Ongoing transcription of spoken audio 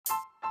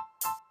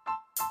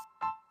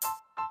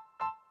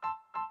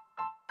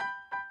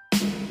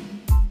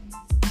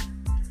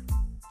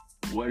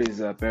What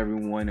is up,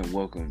 everyone, and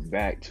welcome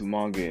back to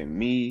Manga and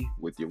Me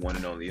with your one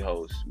and only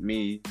host,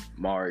 me,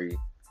 Mari.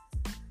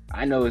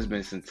 I know it's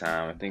been some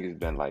time. I think it's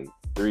been like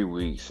 3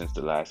 weeks since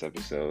the last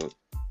episode,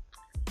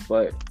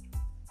 but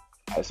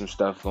I had some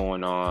stuff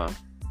going on,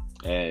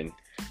 and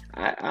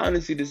I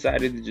honestly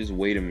decided to just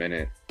wait a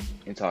minute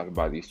and talk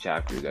about these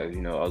chapters. As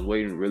you know, I was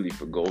waiting really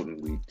for Golden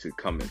Week to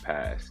come and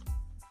pass,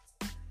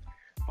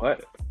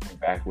 but we're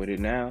back with it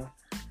now,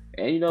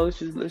 and let's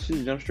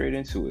just jump straight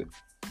into it.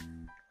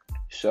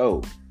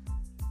 So,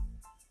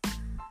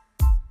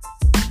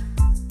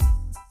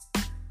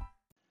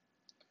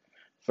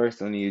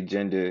 first on the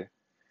agenda,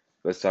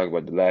 let's talk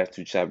about the last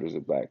two chapters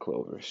of Black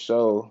Clover.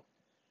 So,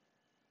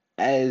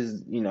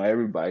 as you know,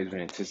 everybody's been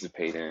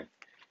anticipating,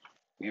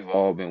 we've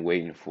all been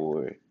waiting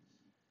for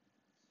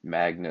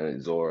Magna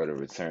and Zora to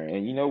return.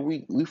 And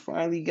we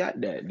finally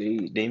got that.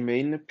 They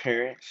made an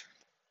appearance,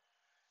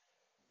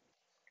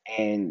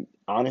 and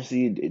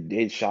honestly, it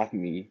did shock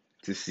me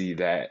to see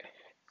that,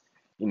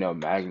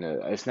 Magna,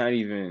 it's not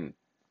even,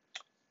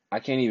 I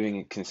can't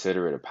even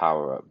consider it a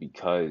power up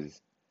because,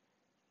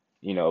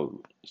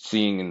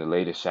 seeing in the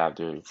latest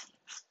chapters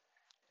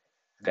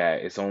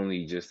that it's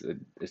only just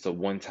it's a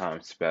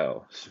one-time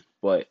spell.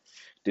 But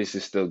this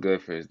is still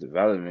good for his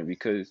development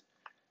because,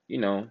 you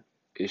know,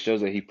 it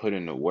shows that he put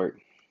in the work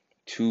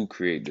to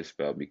create this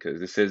spell because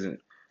this isn't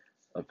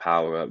a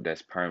power up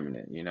that's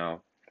permanent,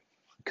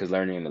 because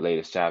learning in the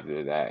latest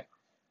chapter that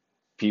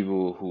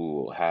people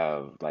who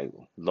have like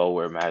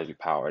lower magic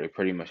power, they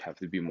pretty much have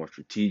to be more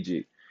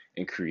strategic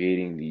in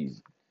creating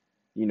these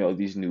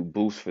new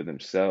boosts for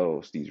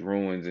themselves, these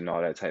ruins and all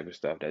that type of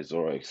stuff that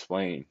Zora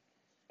explained.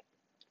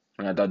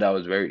 And I thought that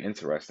was very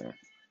interesting.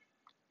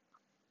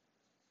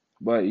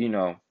 But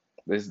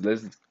let's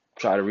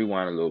try to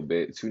rewind a little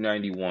bit.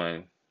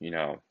 291,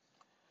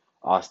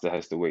 Asta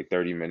has to wait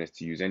 30 minutes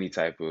to use any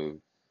type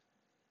of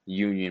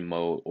union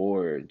mode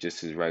or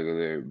just his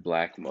regular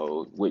black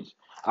mode, which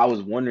I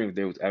was wondering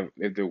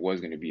if there was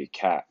going to be a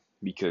cap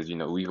because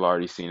we've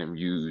already seen him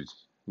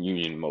use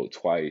union mode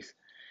twice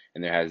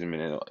and there hasn't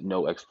been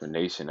no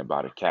explanation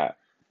about a cap.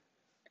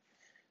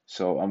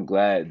 So I'm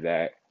glad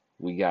that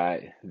we got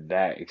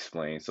that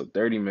explained. So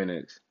 30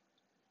 minutes,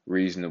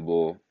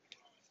 reasonable.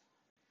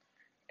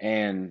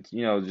 And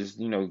just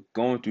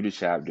going through the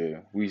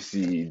chapter, we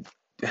see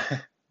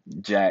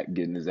Jack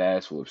getting his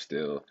ass whooped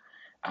still.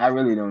 I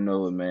really don't know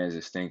what man's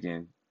is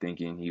thinking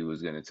he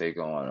was gonna take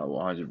on a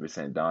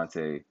 100%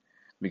 Dante,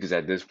 because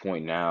at this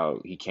point now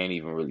he can't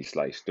even really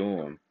slice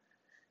through him.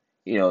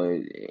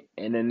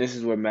 And then this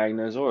is where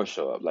Magna and Zora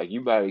show up. Like,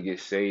 you about to get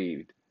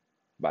saved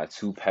by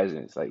two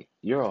peasants. Like,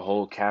 you're a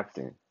whole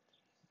captain.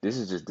 This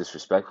is just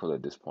disrespectful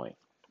at this point.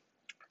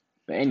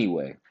 But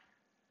anyway,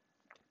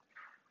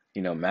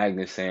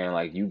 Magnus saying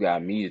like, you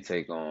got me to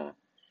take on.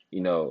 You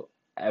know,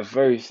 at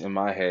first in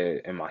my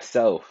head and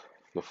myself,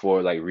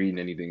 before like reading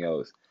anything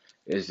else,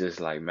 it's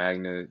just like,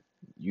 Magna,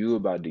 you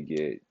about to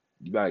get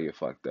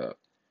fucked up.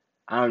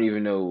 I don't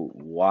even know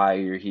why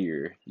you're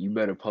here. You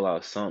better pull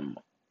out something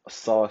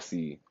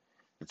saucy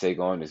to take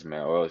on this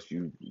man, or else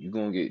you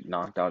gonna get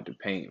knocked out the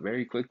paint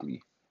very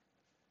quickly.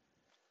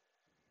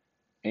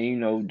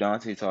 And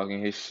Dante talking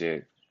his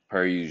shit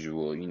per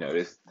usual.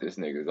 This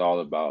nigga's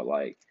all about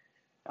like,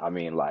 I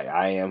mean, like,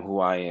 I am who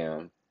I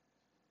am,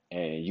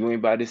 and you ain't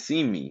about to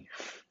see me.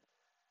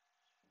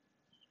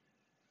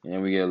 And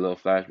then we get a little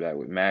flashback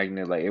with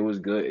Magna. Like, it was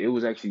good. It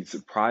was actually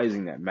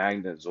surprising that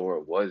Magna and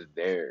Zora was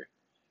there,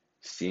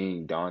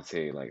 seeing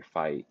Dante like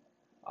fight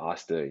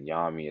Asta and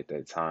Yami at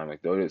that time.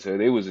 Like, so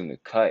they was in the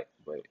cut,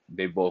 but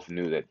they both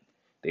knew that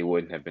they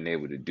wouldn't have been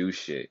able to do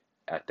shit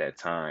at that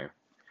time.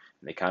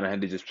 And they kind of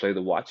had to just play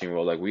the watching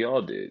role like we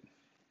all did.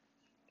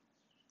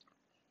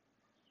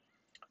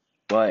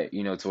 But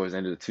towards the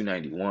end of the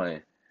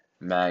 291,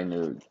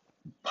 Magna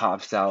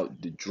pops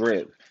out the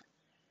drip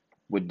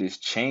with this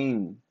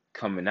chain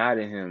coming out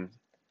of him,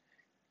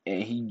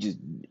 and he just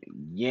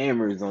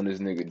yammers on this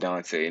nigga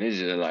Dante, and it's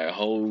just like,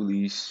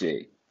 holy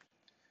shit.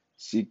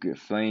 Secret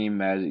Flame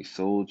Magic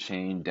Soul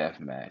Chain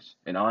Deathmatch.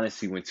 And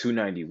honestly, when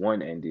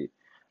 291 ended,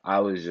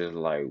 I was just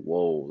like,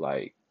 whoa,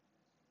 like,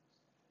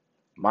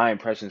 my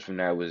impressions from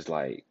that was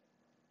like,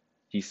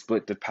 he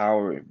split the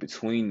power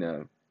between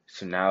them,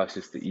 so now it's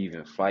just an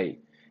even fight,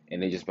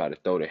 and they just about to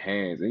throw their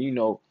hands. And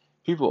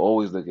people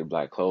always look at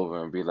Black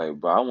Clover and be like,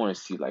 bro, I want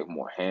to see like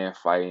more hand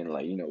fighting.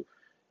 Like,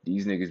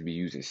 these niggas be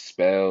using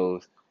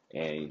spells,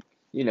 and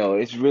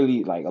it's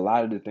really like a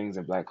lot of the things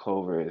in Black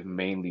Clover is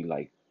mainly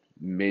like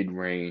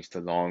mid-range to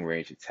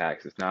long-range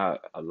attacks. It's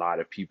not a lot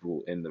of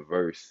people in the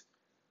verse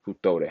who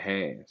throw their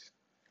hands.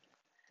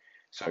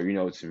 So,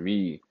 to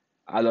me,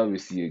 I love to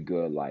see a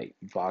good like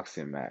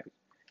boxing match.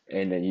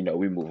 And then,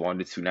 we move on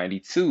to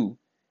 292,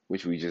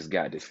 which we just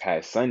got this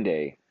past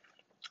Sunday.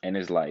 And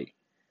it's like,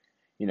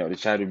 the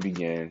chapter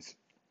begins.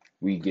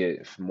 We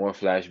get more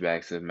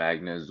flashbacks of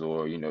Magna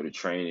Zor, the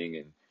training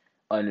and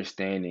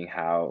understanding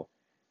how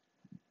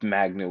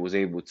Magna was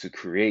able to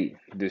create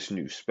this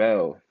new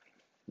spell,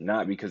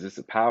 not because it's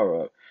a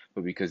power up,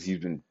 but because he's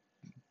been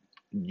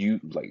you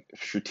like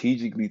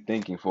strategically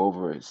thinking for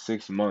over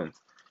 6 months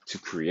to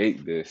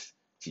create this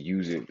to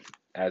use it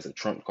as a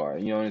trump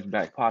card, in his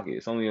back pocket.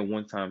 It's only a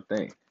one-time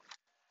thing.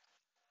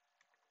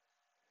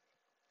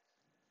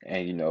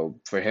 And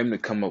for him to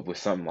come up with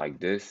something like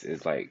this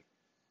is like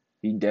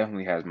he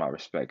definitely has my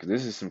respect because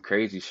this is some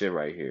crazy shit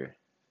right here.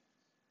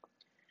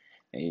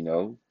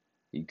 And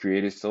he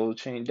created Soul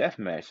Chain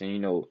Deathmatch,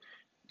 and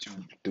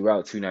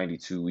throughout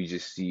 292 we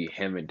just see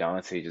him and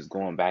Dante just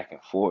going back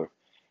and forth,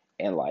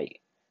 and like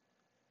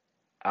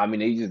I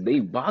mean they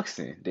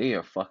boxing, they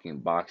are fucking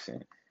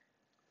boxing.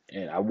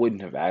 And I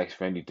wouldn't have asked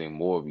for anything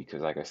more because,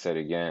 like I said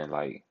again,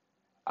 like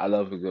I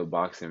love a good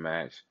boxing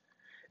match.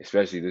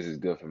 Especially this is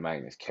good for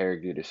Magnus'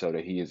 character to show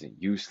that he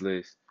isn't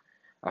useless.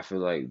 I feel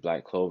like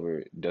Black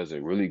Clover does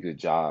a really good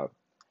job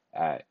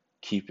at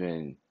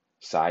keeping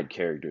side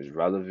characters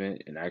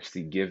relevant and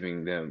actually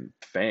giving them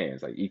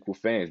fans, like equal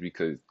fans,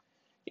 because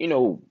you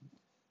know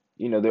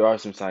there are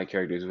some side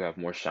characters who have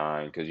more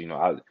shine because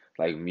I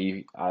like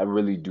me I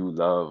really do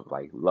love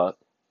like Luck.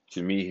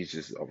 To me, he's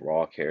just a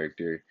raw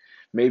character.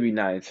 Maybe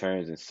not in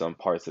terms in some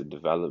parts of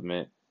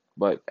development,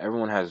 but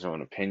everyone has their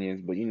own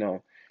opinions. But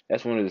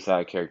that's one of the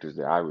side characters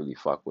that I really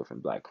fuck with in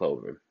Black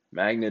Clover.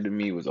 Magna to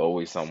me was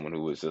always someone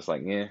who was just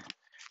like, yeah,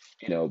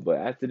 but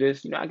after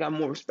this, I got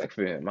more respect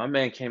for him. My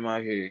man came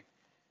out here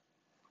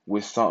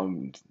with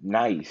something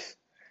nice.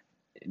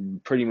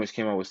 Pretty much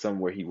came out with something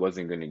where he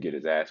wasn't gonna get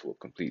his ass whooped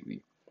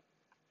completely.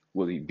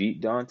 Will he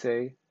beat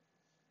Dante?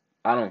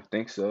 I don't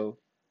think so,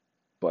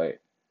 but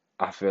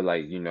I feel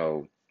like,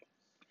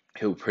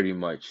 he'll pretty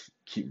much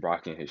keep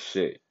rocking his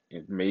shit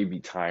and maybe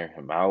tiring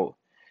him out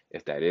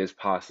if that is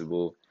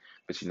possible.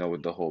 But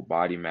with the whole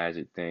body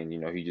magic thing,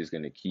 he's just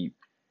gonna keep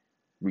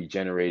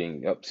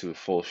regenerating up to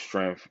full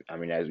strength. I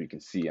mean, as we can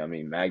see, I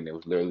mean, Magnet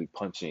was literally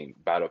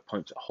about to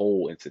punch a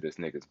hole into this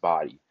nigga's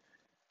body.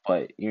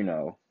 But,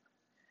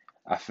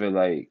 I feel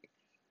like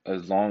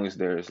as long as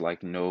there's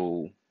like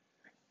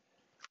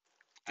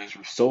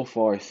so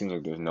far it seems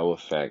like there's no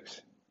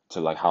effects to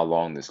like how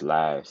long this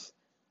lasts.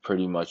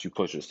 Pretty much you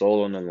put your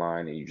soul on the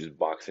line and you just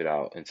box it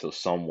out until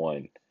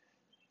someone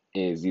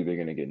is either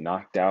gonna get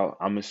knocked out,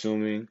 I'm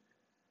assuming,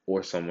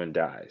 or someone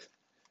dies.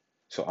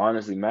 So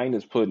honestly,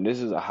 Magnus putting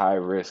this is a high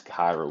risk,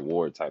 high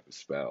reward type of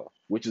spell,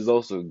 which is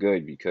also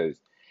good because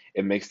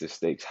it makes the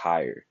stakes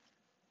higher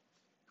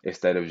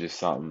instead of just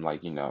something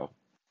like,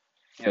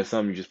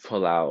 something you just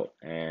pull out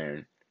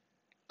and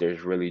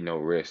there's really no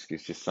risk.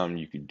 It's just something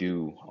you could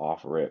do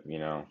off rip.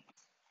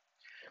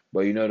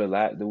 But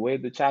the way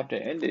the chapter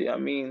ended, I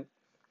mean,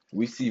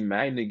 we see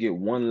Magna get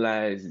one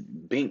last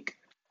bink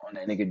on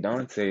that nigga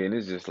Dante, and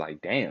it's just like,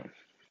 damn,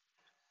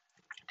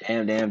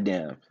 damn, damn,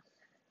 damn.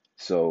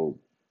 So,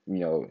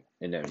 and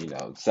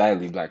then,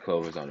 sadly, Black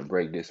Clover's on a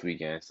break this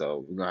weekend,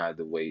 so we're gonna have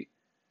to wait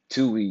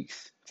 2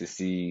 weeks to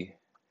see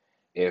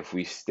if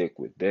we stick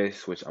with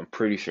this, which I'm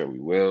pretty sure we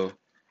will,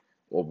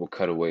 or we'll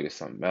cut away to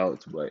something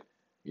else. But,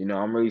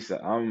 I'm really,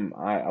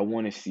 I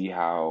want to see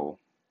how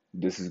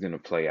this is gonna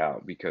play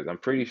out because I'm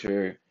pretty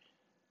sure,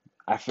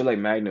 I feel like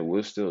Magna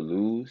will still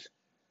lose,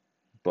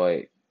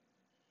 but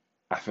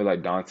I feel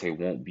like Dante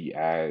won't be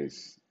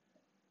as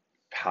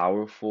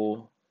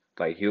powerful.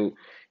 Like he'll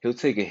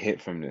take a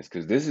hit from this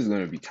because this is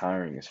gonna be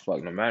tiring as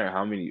fuck. No matter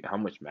how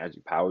much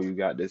magic power you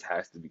got, this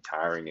has to be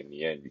tiring in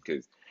the end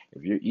because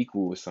if you're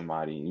equal with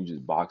somebody and you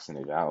just boxing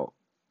it out,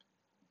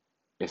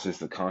 it's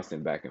just a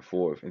constant back and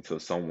forth until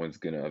someone's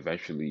gonna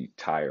eventually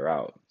tire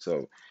out.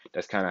 So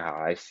that's kind of how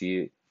I see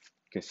it.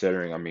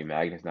 Considering, I mean,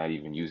 Magnus not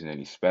even using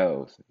any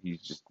spells,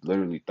 he's just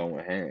literally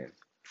throwing hands.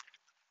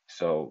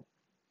 So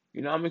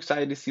I'm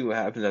excited to see what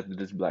happens after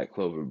this Black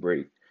Clover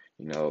break.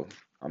 You know,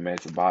 I mean,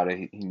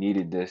 Tabata, he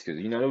needed this because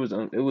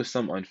it was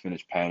some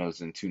unfinished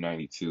panels in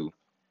 292.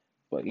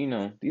 But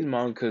these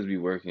mangakas be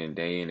working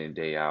day in and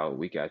day out,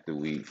 week after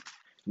week,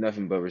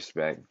 nothing but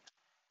respect,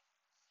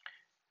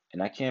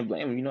 and I can't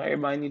blame them.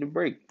 Everybody need a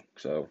break.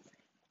 So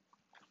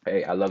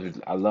hey, I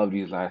love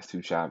these last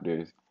two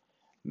chapters.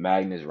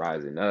 Magnus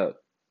rising up.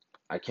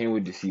 I can't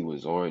wait to see what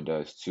Zora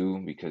does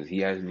too because he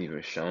hasn't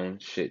even shown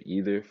shit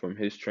either from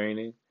his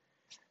training,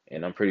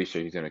 and I'm pretty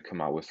sure he's gonna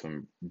come out with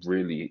some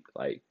really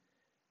like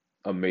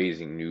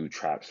amazing new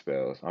trap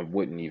spells. I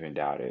wouldn't even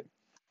doubt it.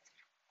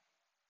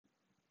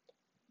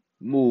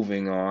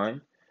 Moving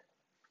on.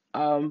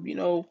 I'm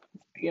gonna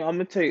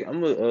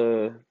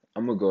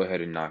go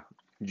ahead and knock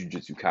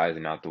Jujutsu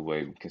Kaisen out the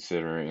way,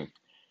 considering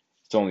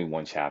it's only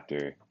one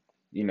chapter.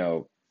 You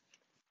know,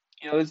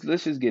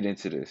 let's just get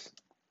into this.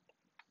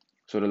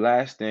 So the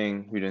last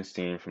thing we done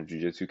seen from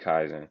Jujutsu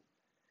Kaisen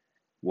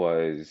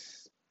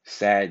was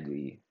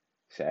sadly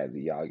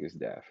Yaga's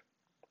death,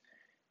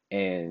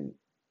 and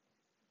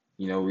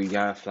we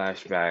got a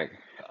flashback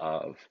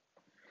of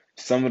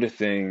some of the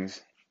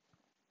things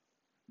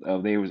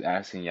they was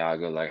asking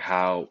Yaga like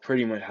how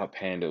pretty much how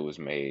Panda was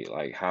made,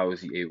 like how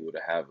is he able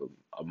to have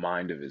a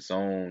mind of his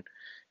own,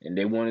 and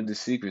they wanted the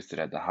secrets to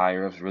that. The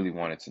higher ups really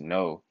wanted to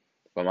know,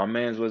 but my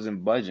man's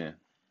wasn't budging.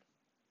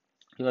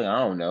 He like I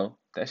don't know,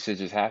 that shit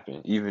just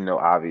happened, even though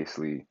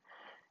obviously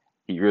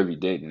he really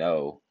did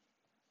know.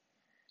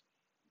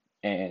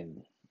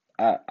 And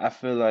I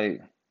feel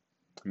like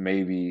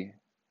maybe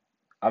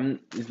I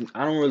don't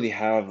really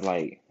have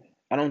like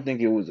I don't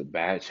think it was a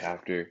bad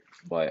chapter,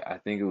 but I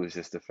think it was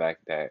just the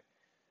fact that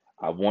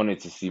I wanted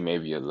to see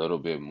maybe a little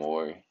bit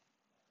more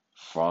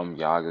from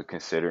Yaga,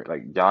 consider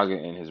like Yaga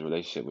and his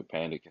relationship with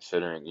Panda,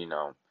 considering,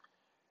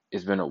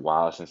 it's been a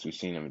while since we've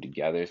seen them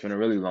together. It's been a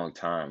really long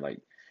time. Like,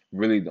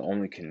 really, the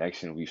only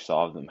connection we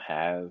saw them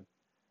have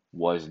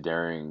was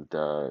during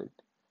the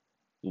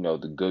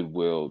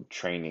Goodwill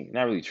training,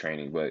 not really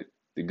training, but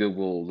the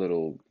Goodwill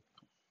little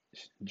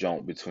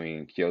jump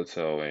between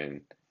Kyoto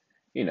and,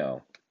 you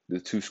know, the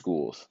two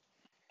schools.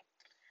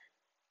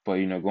 But,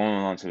 going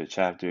on to the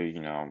chapter,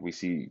 we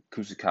see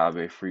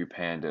Kusakabe free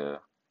Panda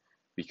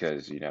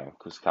because,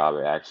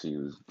 Kusakabe actually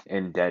was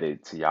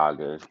indebted to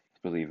Yaga,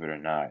 believe it or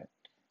not.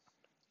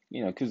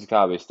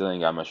 Kusakabe still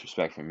ain't got much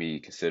respect for me,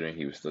 considering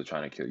he was still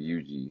trying to kill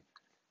Yuji,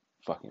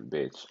 fucking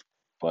bitch.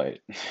 But,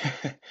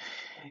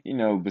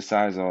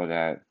 besides all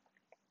that,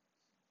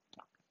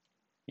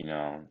 you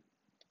know,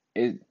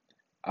 it,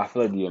 I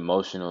feel like the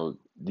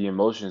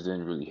emotions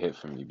didn't really hit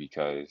for me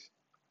because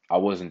I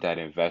wasn't that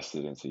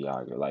invested into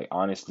Yaga. Like,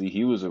 honestly,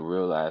 he was a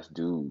real ass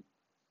dude,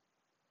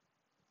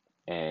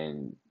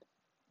 and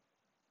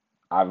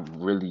I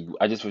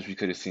just wish we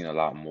could have seen a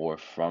lot more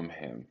from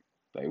him.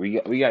 Like,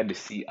 we got to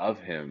see of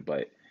him,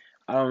 but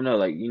I don't know,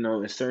 like,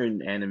 in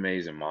certain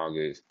animes and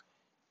mangas,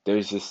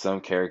 there's just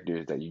some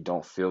characters that you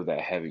don't feel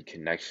that heavy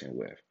connection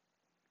with.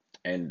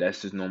 And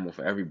that's just normal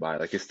for everybody.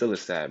 Like, it's still a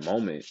sad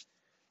moment,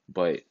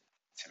 but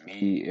to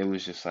me it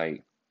was just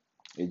like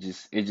it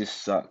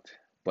just sucked.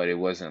 But it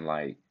wasn't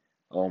like,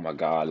 oh my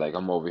God, like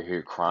I'm over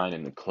here crying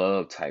in the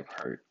club type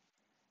hurt.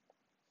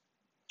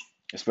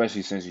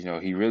 Especially since, he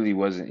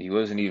wasn't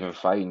even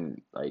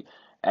fighting like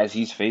as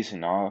he's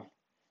facing off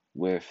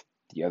with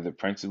the other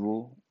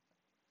principal.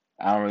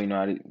 I don't really know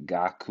how to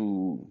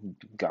Gaku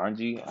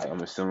Ganji. I'm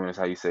assuming that's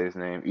how you say his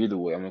name. Either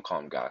way, I'm gonna call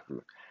him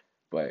Gaku.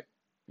 But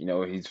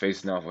he's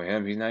facing off with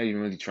him. He's not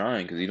even really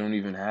trying because he don't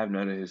even have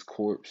none of his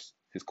corpses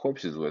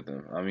with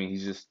him. I mean,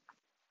 he's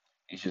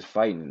just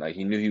fighting. Like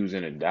he knew he was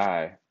gonna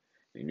die.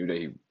 He knew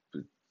that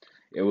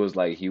it was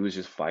like he was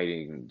just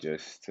fighting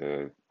just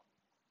to.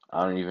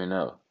 I don't even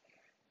know.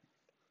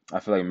 I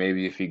feel like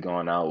maybe if he'd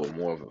gone out with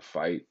more of a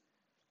fight,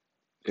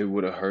 it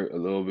would have hurt a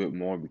little bit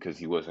more because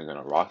he wasn't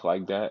gonna rock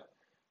like that.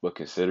 But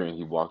considering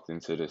he walked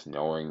into this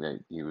knowing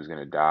that he was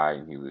gonna die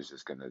and he was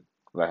just gonna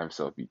let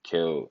himself be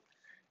killed,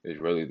 is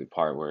really the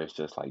part where it's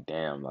just like,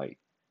 damn, like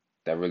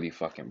that really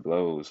fucking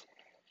blows.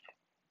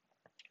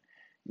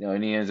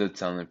 And he ends up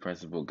telling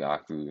Principal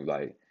Gaku,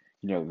 like,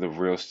 the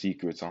real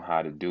secrets on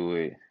how to do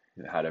it,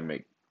 how to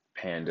make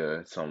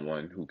Panda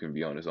someone who can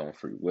be on his own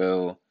free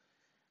will.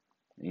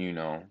 You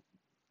know,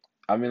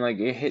 I mean, like,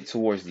 it hit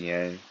towards the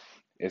end.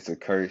 It's a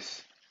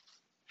curse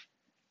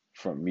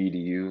from me to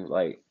you.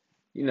 Like,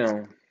 you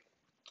know,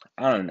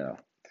 I don't know.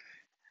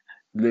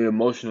 The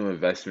emotional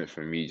investment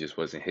for me just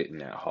wasn't hitting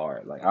that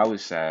hard. Like, I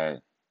was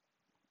sad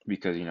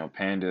because,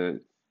 Panda,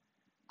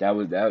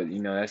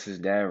 that's his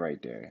dad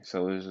right there.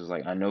 So it was just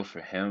like, I know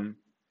for him,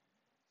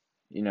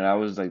 that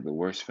was like the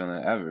worst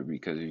feeling ever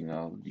because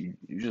you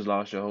just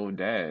lost your whole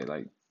dad.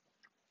 Like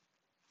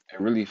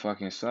it really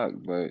fucking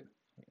sucked. But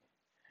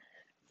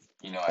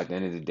at the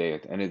end of the day,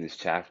 at the end of this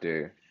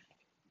chapter,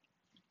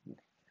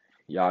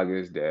 Yaga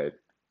is dead,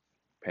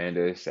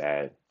 Panda is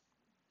sad,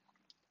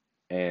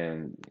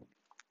 and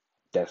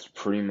that's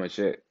pretty much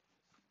it.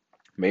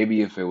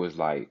 Maybe if it was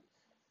like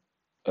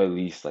at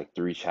least like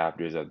three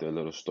chapters of their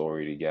little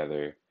story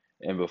together,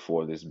 and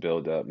before this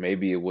build up,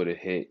 maybe it would have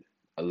hit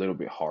a little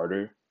bit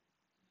harder.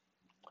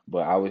 But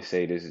I would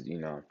say this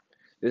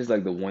is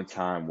like the one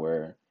time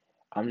where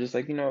I'm just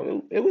like,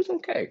 it was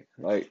okay.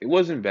 Like it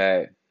wasn't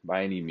bad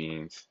by any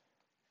means,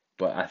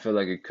 but I feel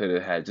like it could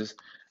have had if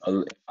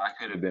I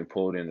could have been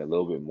pulled in a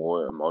little bit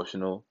more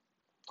emotional.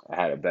 I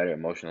had a better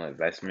emotional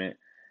investment.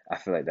 I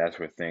feel like that's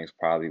where things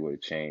probably would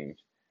have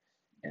changed,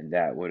 and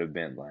that would have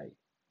been like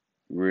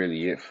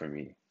really it for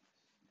me.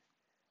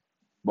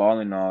 But all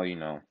in all,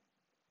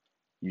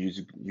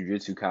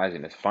 Jujutsu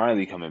Kaisen is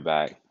finally coming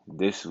back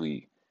this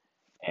week,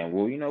 and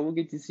we'll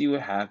get to see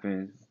what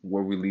happens,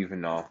 where we're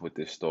leaving off with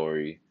this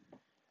story.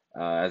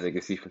 As I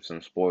can see from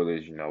some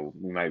spoilers,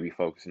 we might be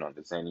focusing on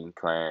the Zenin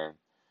clan.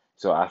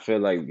 So I feel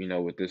like,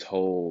 with this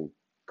whole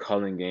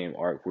Culling game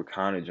arc, we're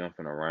kind of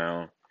jumping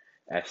around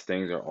as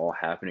things are all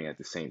happening at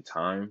the same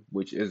time,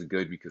 which is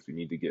good because we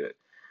need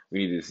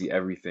to see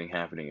everything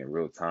happening in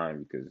real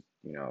time because,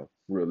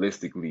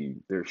 realistically,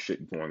 there's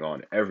shit going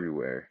on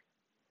everywhere.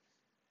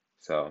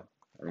 So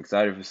I'm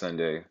excited for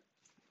Sunday.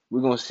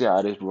 We're gonna see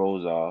how this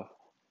rolls off.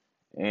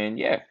 And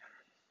yeah,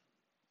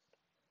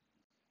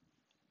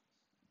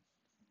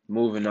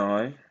 moving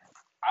on.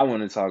 I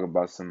want to talk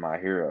about some My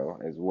Hero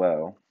as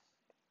well.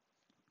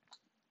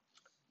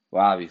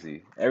 Well,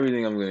 obviously,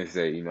 everything I'm gonna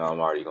say, I'm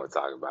already gonna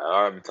talk about.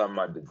 I've been talking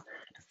about the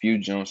few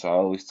jumps I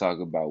always talk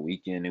about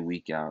week in and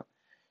week out.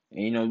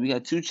 And we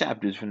got two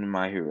chapters from the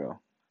My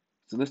Hero.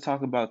 So let's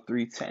talk about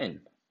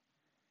 310.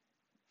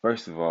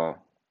 First of all,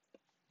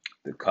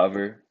 the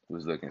cover.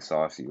 was looking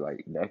saucy.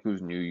 Like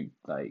Deku's new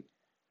like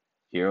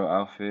hero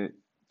outfit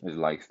is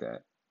like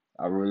that.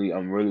 I'm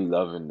really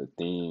loving the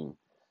theme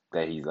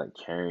that he's like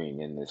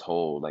carrying in this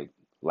whole like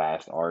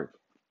last arc.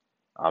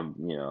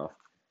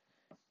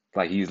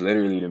 Like he's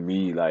literally to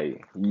me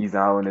like he's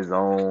out on his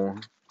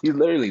own. He's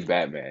literally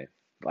Batman.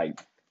 Like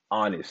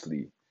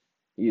honestly,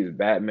 he is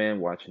Batman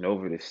watching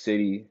over the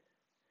city.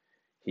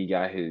 He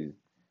got his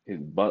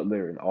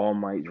butler and All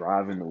Might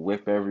driving the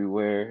whip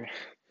everywhere.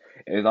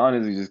 It's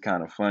honestly just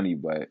kind of funny,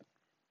 but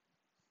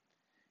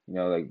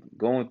like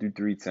going through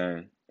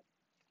 310,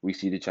 we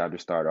see the chapter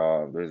start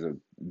off. There's a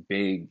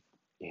big,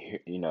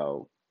 you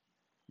know,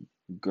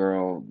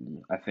 girl.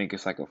 I think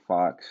it's like a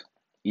fox.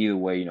 Either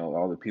way,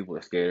 all the people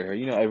are scared of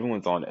her.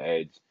 Everyone's on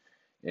edge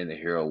in the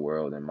hero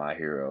world and My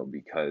Hero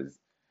because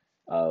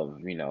of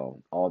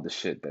all the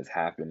shit that's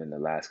happened in the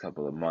last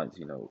couple of months.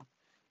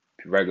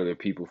 Regular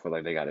people feel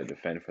like they got to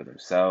defend for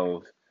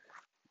themselves,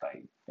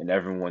 like, and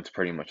everyone's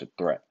pretty much a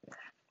threat.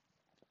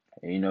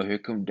 And here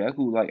come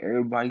Deku, like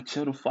everybody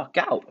chill the fuck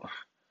out,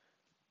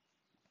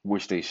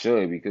 which they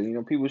should because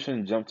people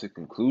shouldn't jump to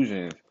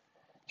conclusions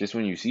just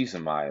when you see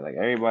somebody. Like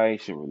everybody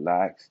should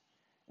relax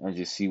and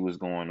just see what's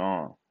going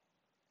on.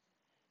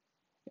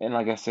 And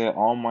like I said,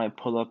 All Might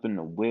pull up in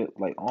the whip.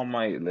 Like All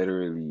Might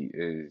literally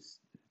is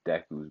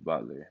Deku's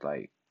butler.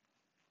 Like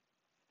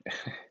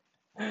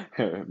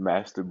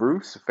Master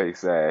Bruce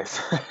face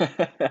ass.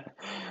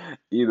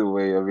 Either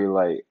way, I mean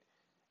like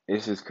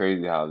it's just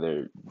crazy how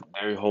their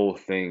whole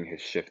thing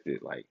has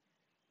shifted. Like,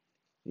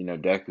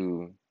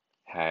 Deku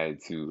had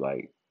to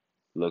like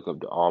look up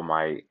to All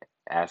Might,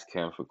 ask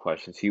him for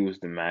questions. He was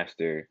the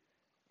master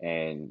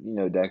and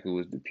Deku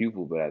was the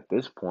pupil, but at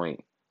this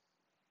point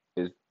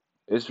it's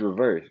it's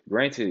reversed.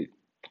 Granted,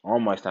 All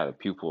Might's not a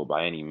pupil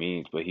by any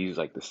means, but he's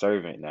like the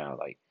servant now.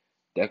 Like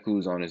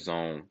Deku's on his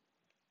own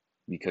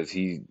because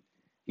he's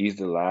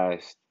the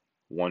last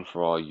one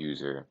for all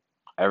user.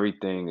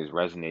 Everything is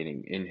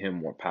resonating in him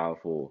more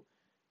powerful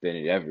than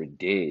it ever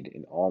did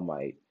in All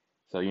Might.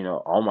 So,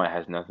 All Might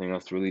has nothing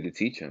else really to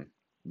teach him.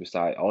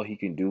 Besides, all he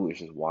can do is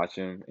just watch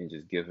him and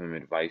just give him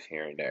advice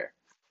here and there.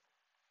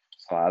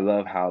 So I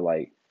love how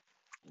like,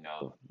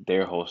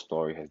 their whole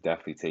story has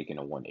definitely taken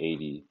a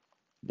 180.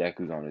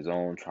 Deku's on his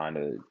own trying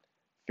to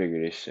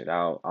figure this shit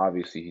out.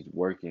 Obviously, he's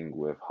working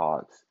with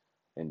Hawks,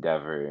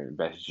 Endeavor, and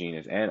Best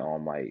Genius and All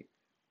Might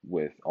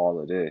with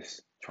all of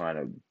this, trying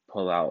to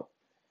pull out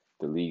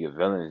the League of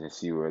Villains and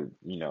see where,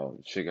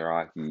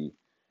 Shigaraki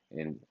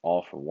and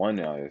All for One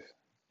is.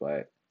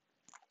 But,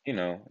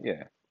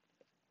 yeah.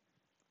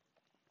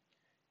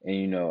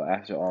 And,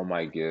 after All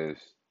Might gives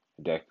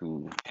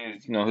Deku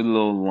his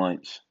little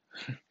lunch,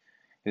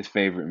 his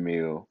favorite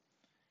meal,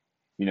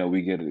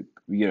 we get a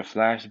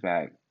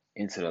flashback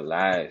into the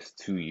last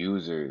two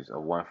users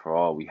of One for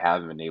All we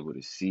haven't been able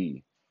to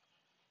see.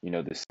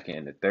 The second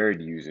and the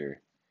third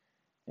user.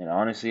 And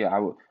honestly,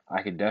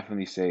 I could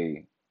definitely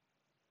say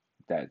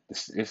that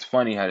it's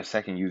funny how the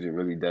second user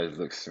really does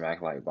look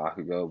smack like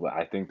Bakugo, but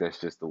I think that's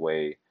just the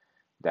way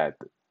that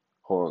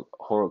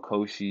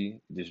Horikoshi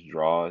just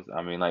draws.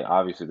 I mean, like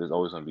obviously there's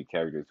always gonna be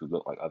characters who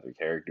look like other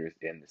characters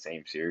in the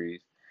same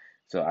series.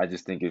 So I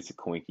just think it's a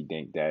coinky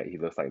dink that he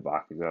looks like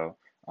Bakugo.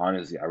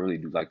 Honestly, I really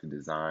do like the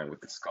design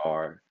with the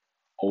scar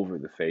over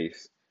the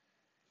face.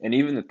 And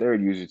even the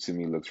third user to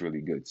me looks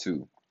really good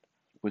too.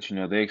 But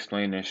they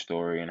explain their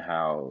story and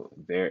how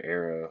their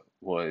era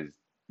was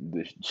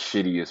the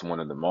shittiest one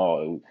of them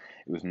all.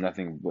 It was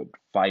nothing but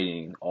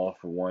fighting. All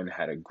for One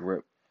had a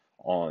grip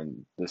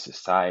on the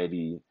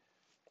society,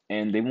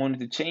 and they wanted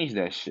to change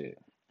that shit.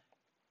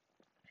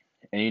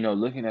 And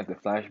looking at the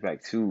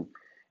flashback too,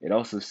 it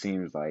also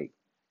seems like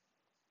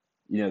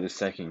the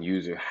second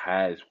user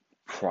has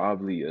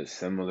probably a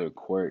similar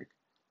quirk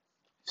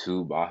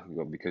to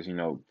Bakugo because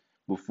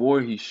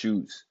before he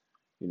shoots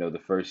the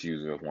first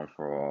user of One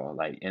for All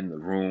like in the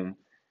room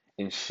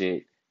and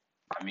shit.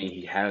 I mean,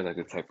 he has like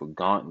a type of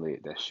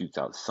gauntlet that shoots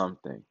out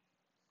something.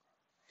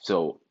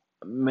 So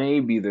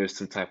maybe there's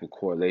some type of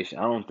correlation.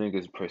 I don't think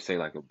it's per se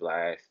like a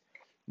blast,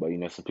 but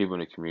some people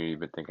in the community have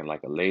been thinking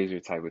like a laser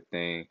type of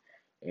thing.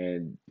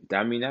 And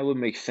I mean, that would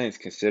make sense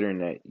considering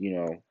that,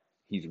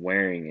 he's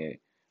wearing it.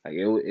 Like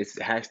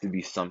it has to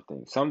be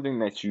something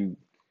that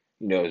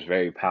is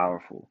very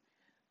powerful.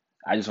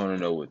 I just want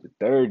to know what the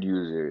third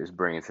user is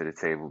bringing to the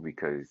table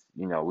because,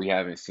 we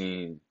haven't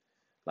seen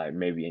like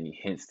maybe any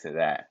hints to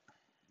that.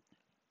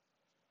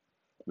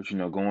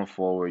 But going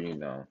forward,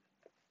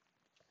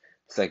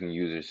 second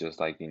user is just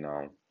like, it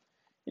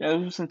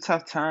was some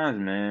tough times,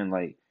 man.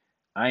 Like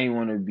I ain't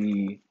want to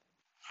be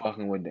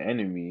fucking with the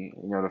enemy.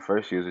 The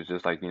first user is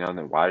just like,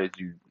 then why did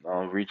you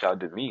reach out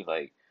to me?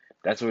 Like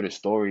that's where the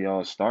story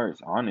all starts,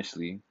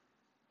 honestly.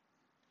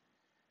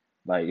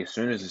 Like as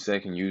soon as the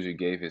second user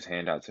gave his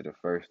hand out to the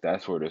first,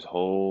 that's where this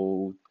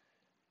whole,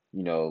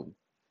 you know,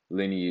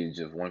 lineage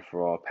of One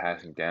for All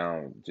passing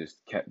down just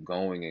kept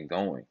going and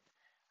going.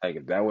 Like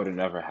if that would have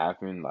never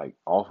happened, like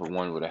All for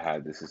One would have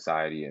had the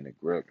society in a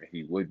grip, and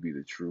he would be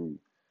the true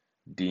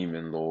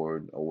demon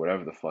lord or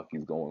whatever the fuck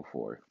he's going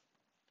for.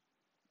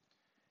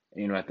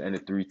 And, at the end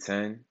of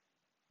 310,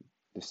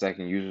 the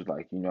second user's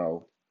like,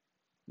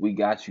 we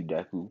got you,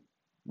 Deku.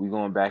 We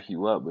gonna back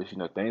you up, but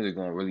things are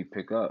gonna really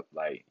pick up.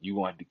 Like you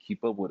gonna have to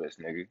keep up with us,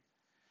 nigga.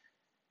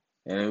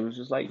 And it was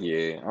just like,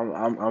 yeah,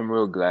 I'm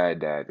real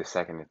glad that the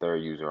second and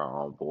third user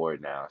are on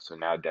board now. So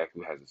now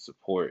Deku has the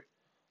support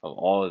of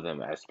all of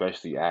them,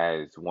 especially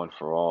as One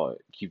for All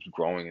keeps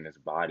growing in his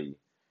body.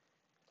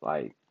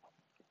 Like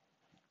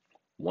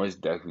once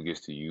Deku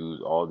gets to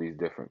use all these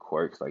different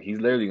quirks, like he's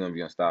literally gonna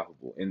be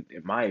unstoppable. In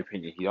my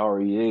opinion, he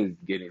already is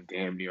getting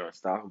damn near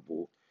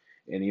unstoppable,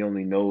 and he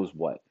only knows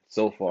what.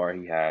 So far,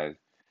 he has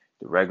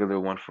the regular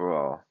One for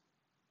All.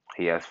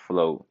 He has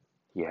Float.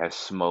 He has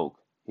Smoke.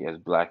 He has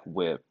Black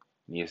Whip.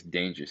 And he has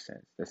Danger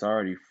Sense. That's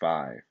already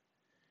five,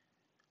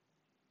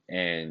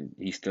 and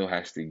he still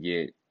has to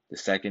get the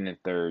second and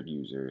third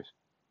users.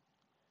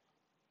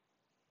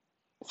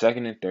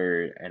 Second and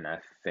third, and I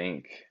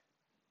think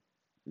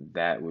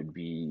that would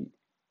be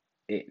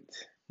it.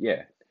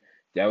 Yeah,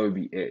 that would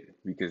be it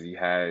because he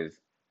has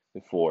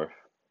the fourth,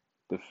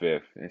 the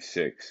fifth, and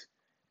sixth,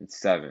 and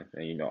seventh,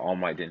 and All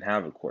Might didn't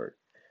have a quirk,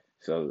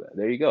 so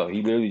there you go.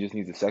 He literally just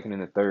needs the second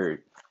and the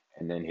third,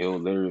 and then he'll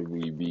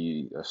literally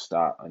be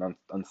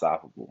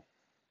unstoppable.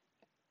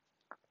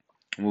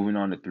 Moving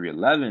on to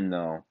 311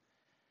 though,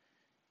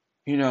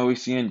 we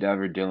see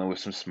Endeavor dealing with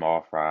some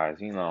small fries,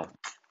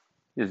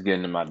 just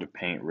getting them out the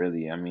paint.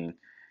 Really, I mean,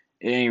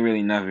 it ain't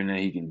really nothing that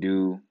he can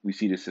do. We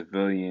see the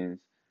civilians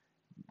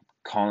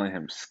calling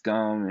him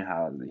scum and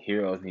how the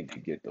heroes need to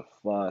get the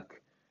fuck,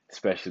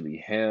 especially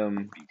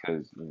him,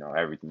 because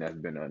everything that's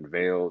been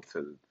unveiled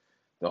to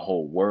the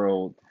whole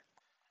world.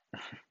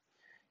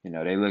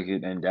 They look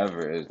at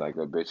Endeavor as like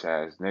a bitch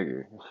ass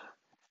nigger.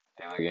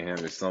 They look at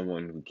him as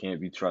someone who can't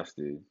be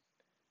trusted,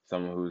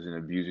 someone who's an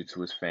abuser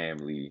to his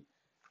family,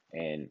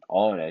 and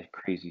all that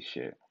crazy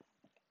shit.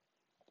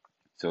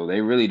 So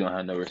they really don't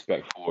have no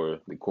respect for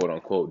the quote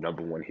unquote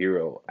number one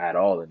hero at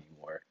all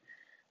anymore.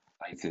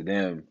 Like to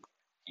them,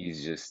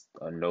 he's just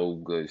a no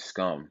good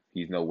scum.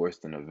 He's no worse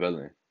than a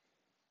villain.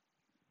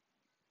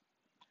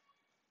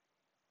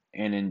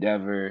 And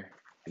Endeavor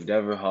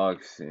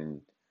Hawks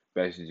and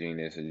Best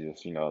Genius are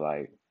just,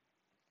 like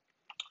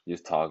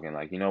just talking,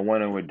 like,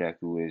 wondering what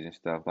Deku is and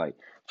stuff, like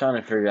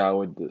trying to figure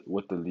out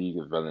what the League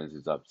of Villains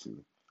is up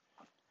to.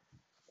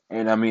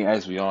 And I mean,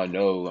 as we all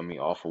know, I mean,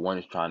 All for One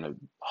is trying to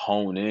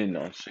hone in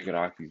on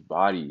Shigaraki's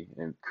body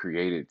and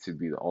create it to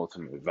be the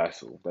ultimate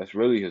vessel. That's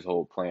really his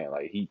whole plan.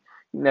 Like he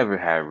never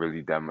had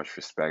really that much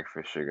respect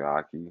for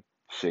Shigaraki.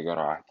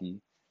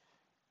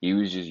 He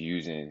was just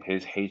using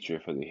his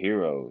hatred for the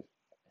heroes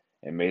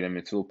and made him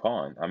into a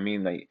pawn. I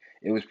mean, like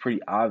it was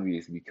pretty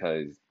obvious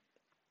because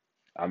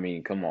I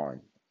mean, come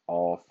on,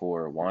 All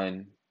for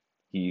One,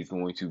 he's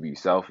going to be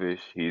selfish.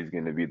 He's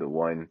going to be the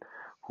one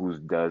who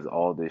does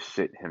all this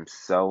shit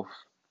himself.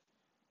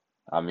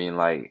 I mean,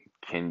 like,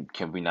 can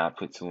we not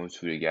put two and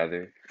two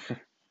together?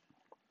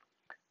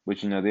 But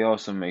they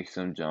also make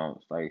some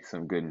jumps, like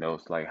some good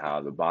notes, like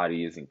how the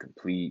body isn't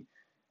complete,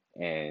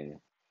 and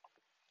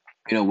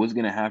what's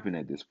gonna happen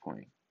at this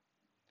point.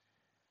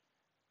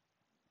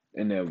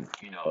 And then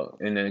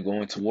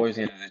going towards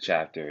the end of the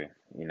chapter,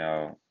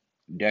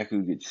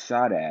 Deku gets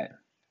shot at.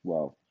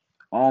 Well,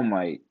 All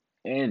Might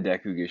and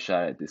Deku get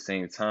shot at the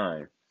same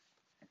time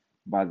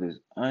by this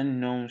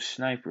unknown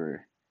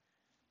sniper.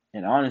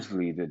 And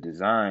honestly, the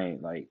design,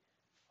 like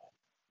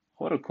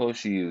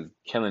Horikoshi is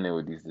killing it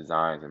with these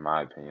designs, in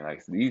my opinion.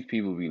 Like these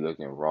people be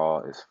looking raw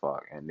as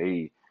fuck, and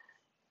they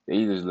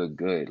just look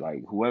good.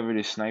 Like whoever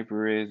this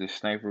sniper is, the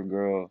sniper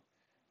girl,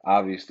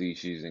 obviously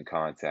she's in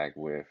contact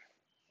with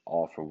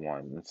All for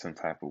One in some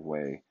type of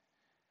way.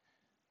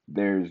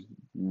 There's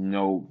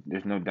no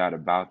doubt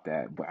about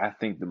that. But I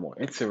think the more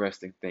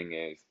interesting thing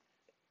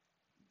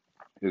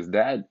is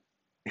that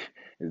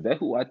is that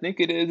who I think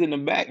it is in the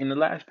back in the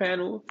last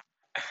panel?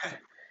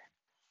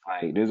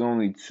 Like there's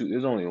only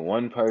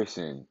one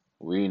person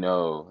we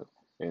know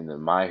in the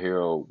My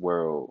Hero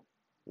world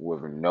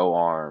with no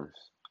arms,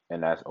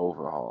 and that's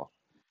Overhaul.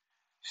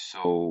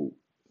 So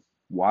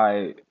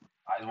why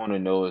I just want to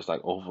know is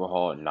like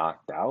Overhaul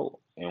knocked out,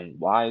 and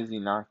why is he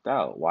knocked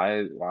out?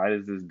 Why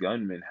does this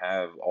gunman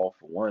have All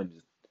for One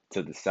just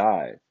to the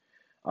side?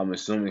 I'm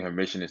assuming her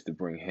mission is to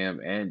bring him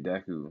and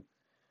Deku,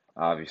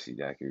 obviously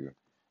Deku,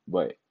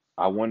 but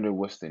I wonder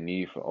what's the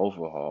need for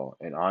Overhaul.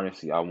 And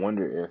honestly, I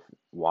wonder if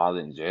while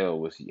in jail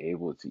was he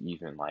able to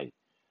even like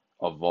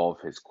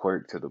evolve his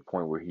quirk to the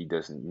point where he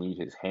doesn't need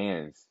his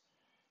hands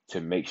to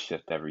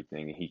makeshift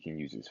everything and he can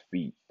use his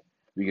feet.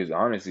 Because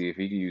honestly, if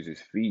he could use his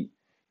feet,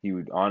 he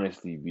would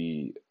honestly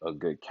be a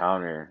good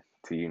counter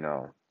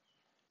to,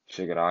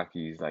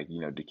 Shigaraki's like,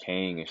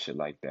 decaying and shit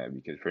like that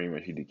because pretty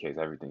much he decays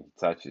everything he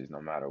touches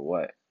no matter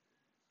what.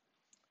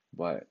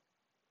 But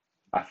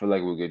I feel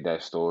like we'll get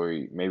that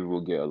story. Maybe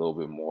we'll get a little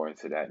bit more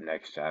into that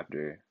next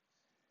chapter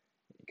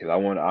because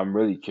I'm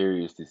really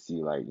curious to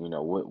see like,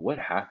 what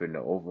happened to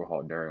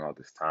Overhaul during all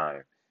this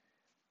time,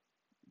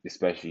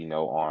 especially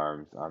no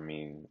arms. I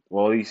mean,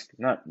 well, at least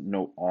not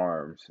no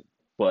arms,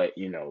 but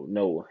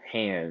no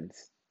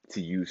hands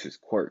to use his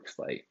quirks.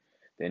 Like,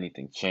 did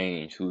anything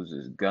change? Who's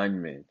his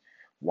gunman?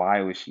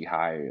 Why was she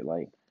hired?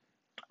 Like,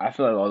 I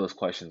feel like all those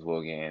questions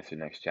will get answered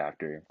next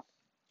chapter,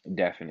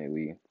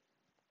 definitely.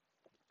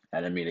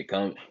 And I mean,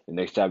 the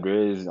next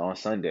chapter is on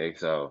Sunday,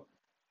 so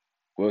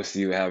we'll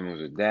see what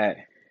happens with that.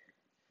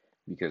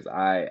 Because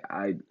I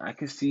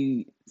can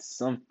see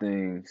some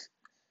things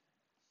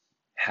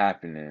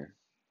happening,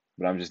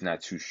 but I'm just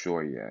not too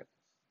sure yet.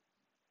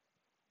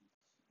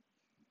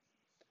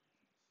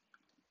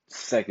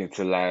 Second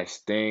to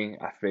last thing,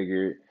 I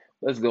figured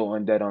let's go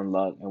Undead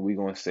Unluck, and we're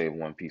gonna save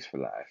One Piece for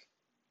last.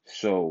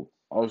 So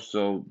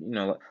also,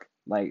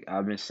 like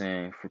I've been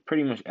saying, for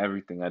pretty much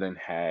everything, I done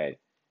had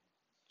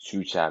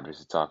two chapters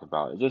to talk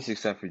about, just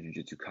except for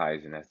Jujutsu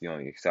Kaisen. That's the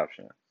only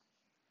exception.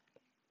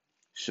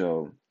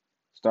 So,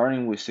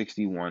 starting with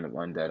 61 of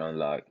Undead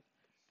Unluck,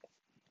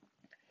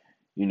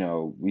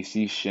 we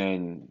see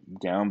Shen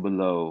down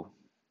below,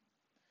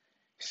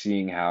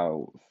 seeing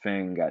how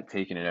Fang got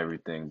taken and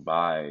everything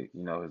by,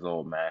 his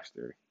old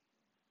master.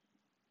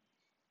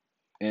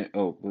 And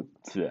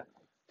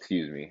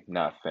excuse me,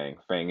 not Fang.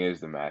 Fang is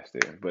the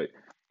master, but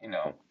you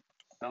know,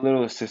 the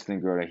little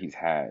assistant girl that he's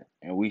had,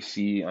 and we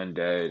see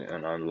Undead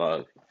and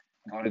Unluck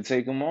go to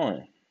take him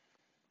on.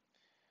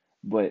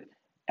 But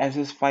as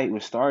this fight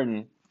was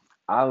starting,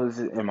 I was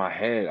in my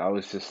head, I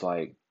was just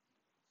like,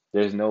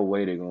 there's no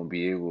way they're gonna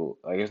be able,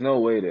 like, there's no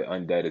way that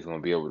Undead is gonna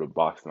be able to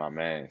box my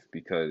mans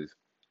because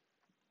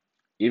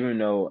even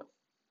though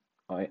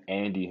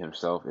Andy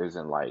himself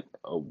isn't like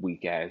a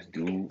weak ass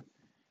dude,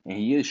 and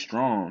he is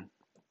strong,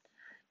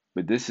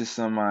 but this is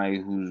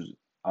somebody who's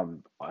a,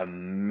 a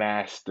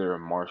master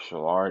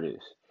martial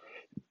artist.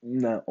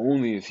 Not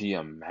only is he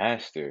a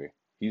master,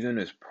 he's in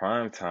his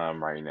prime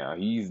time right now.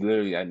 He's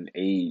literally at an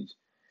age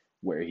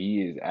where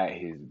he is at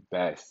his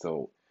best.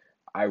 So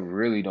I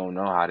really don't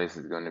know how this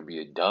is going to be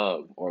a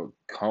dub or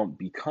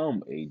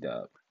become a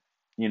dub.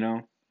 You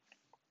know,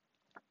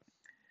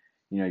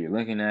 you're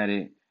looking at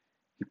it.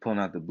 He pulling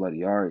out the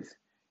bloody arts.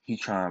 He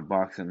trying to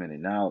box him in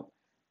and out,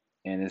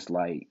 and it's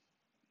like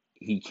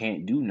he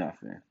can't do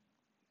nothing.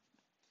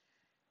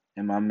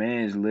 And my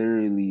man's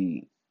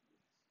literally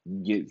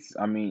gets.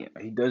 I mean,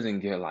 he doesn't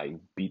get like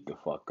beat the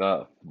fuck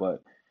up,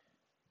 but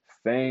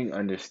Fang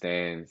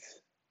understands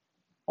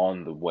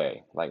on the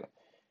way. Like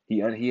he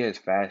has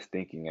fast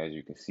thinking, as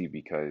you can see,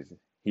 because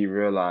he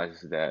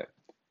realizes that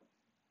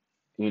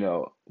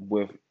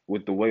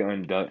with the way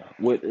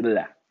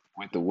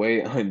with the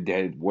way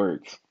undead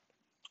works,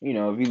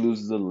 if he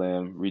loses a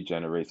limb,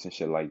 regenerates and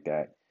shit like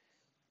that.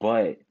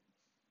 But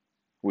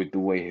with the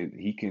way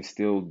he can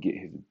still get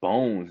his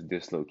bones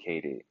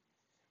dislocated,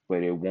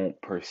 but it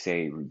won't per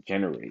se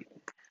regenerate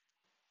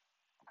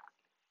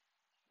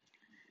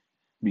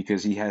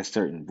because he has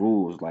certain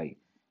rules. Like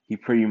he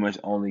pretty much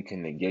only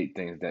can negate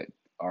things that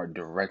are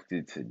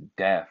directed to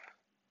death,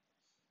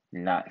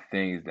 not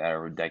things that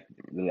are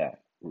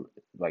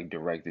like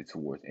directed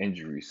towards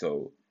injury.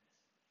 So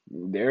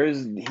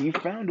he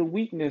found a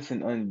weakness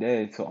in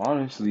undead. So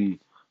honestly,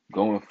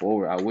 going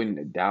forward, I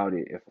wouldn't doubt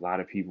it if a lot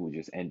of people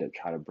just end up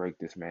trying to break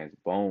this man's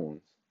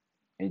bones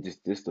and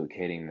just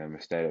dislocating them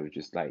instead of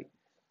just like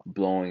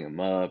blowing him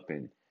up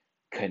and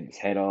cutting his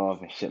head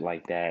off and shit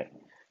like that.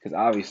 Because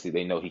obviously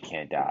they know he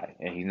can't die,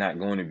 and he's not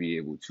going to be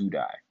able to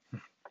die.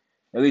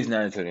 At least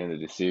not until the end of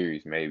the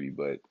series, maybe.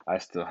 But I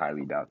still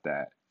highly doubt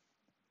that.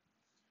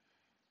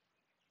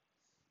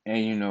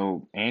 And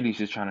Andy's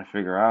just trying to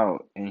figure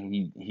out, and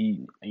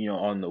he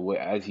on the way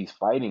as he's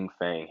fighting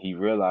Fang, he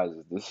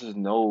realizes this is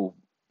no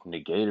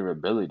negator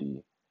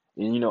ability.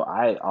 And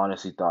I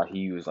honestly thought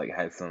he was like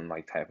had some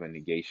like type of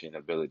negation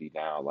ability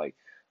now, like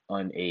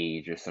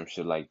unage or some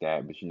shit like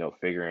that. But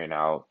figuring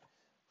out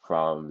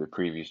from the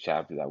previous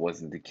chapter that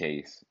wasn't the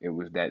case. It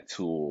was that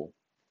tool,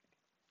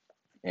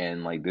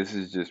 and like this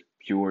is just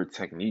pure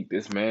technique.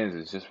 This man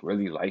is just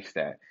really likes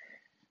that.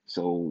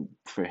 So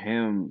for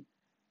him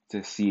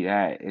to see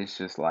that, it's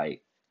just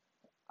like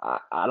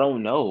I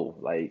don't know.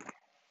 Like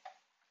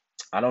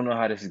I don't know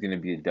how this is gonna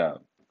be a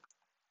dub.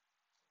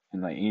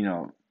 And like,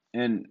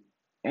 and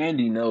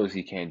Andy knows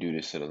he can't do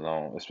this shit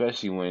alone,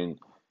 especially when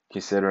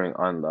considering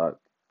Unluck.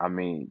 I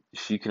mean,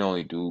 she can't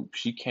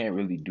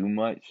really do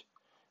much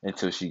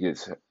until she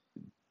gets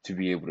to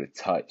be able to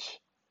touch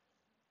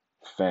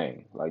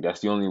Fang. Like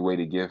that's the only way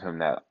to give him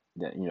that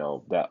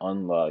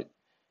Unluck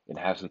and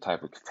have some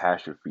type of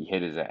catastrophe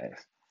hit his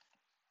ass.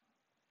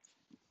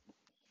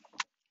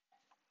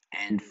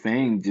 And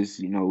Fang just,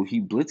 he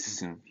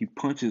blitzes him. He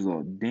punches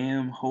a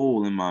damn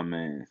hole in my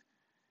man.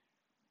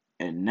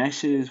 And that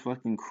shit is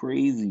fucking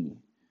crazy.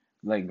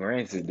 Like,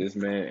 granted, this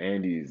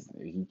man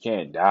he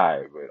can't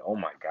die, but oh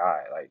my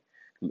god, like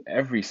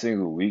every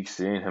single week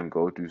seeing him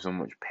go through so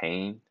much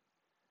pain.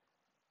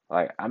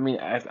 Like, I mean,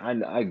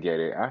 I get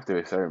it. After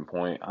a certain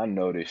point, I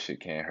know this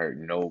shit can't hurt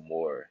no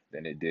more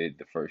than it did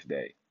the first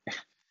day.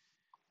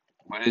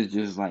 But it's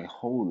just like,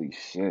 holy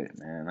shit,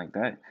 man. Like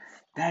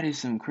that is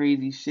some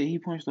crazy shit. He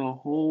punched a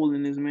hole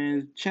in this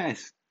man's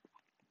chest.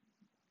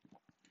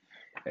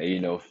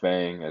 And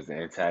Fang as the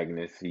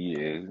antagonist he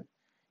is,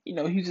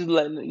 he's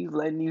letting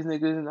these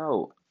niggas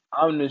know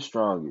I'm the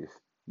strongest.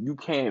 You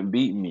can't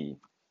beat me.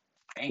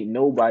 Ain't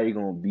nobody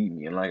gonna beat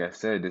me. And like I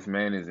said, this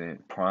man is in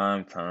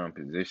prime time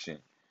position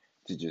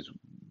to just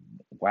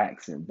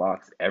wax and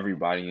box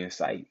everybody in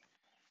sight.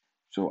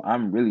 So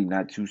I'm really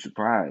not too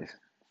surprised.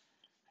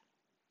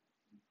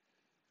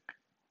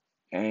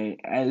 And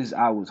as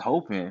I was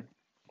hoping,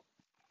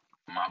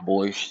 my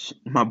boy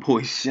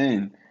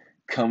Shin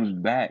comes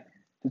back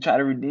to try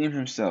to redeem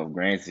himself.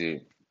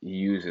 Granted, he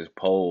used his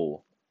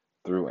pole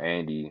through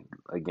Andy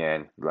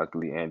again.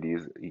 Luckily,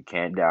 he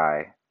can't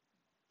die,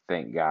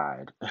 thank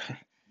God.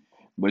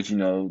 But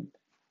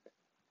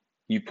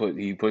he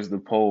puts the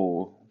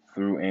pole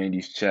through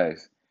Andy's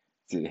chest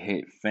to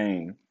hit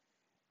Fang,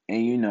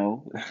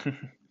 and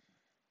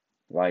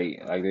like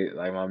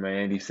my man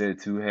Andy said,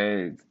 two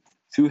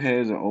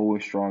heads are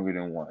always stronger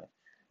than one.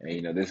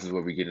 And this is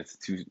where we get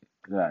into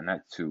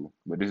not two,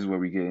 but this is where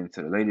we get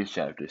into the latest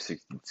chapter,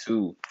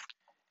 62,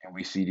 and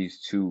we see these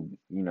two,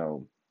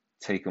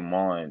 take them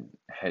on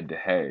head to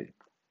head.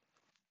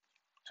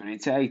 So they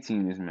tag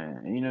team this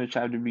man, and the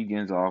chapter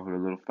begins off with a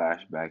little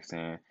flashback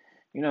saying,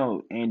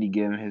 Andy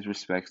giving his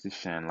respects to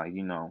Shen, like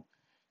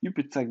you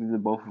protected the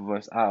both of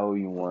us. I owe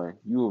you one.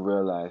 You a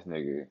real ass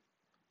nigga,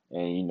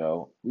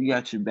 and we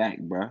got your back,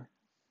 bruh.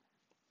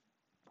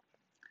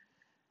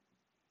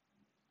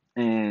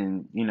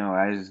 And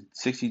as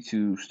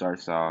 62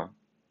 starts off,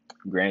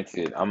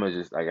 granted, I'm gonna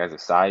just like as a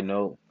side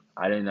note,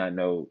 I did not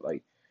know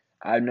like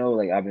I know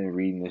like I've been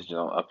reading this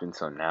joint up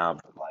until now,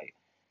 but like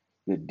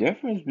the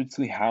difference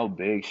between how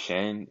big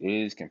Shen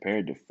is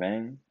compared to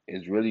Feng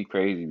is really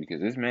crazy because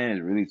this man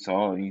is really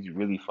tall and he's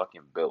really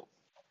fucking built.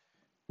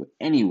 But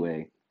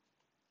anyway,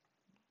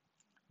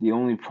 the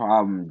only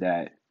problem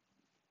that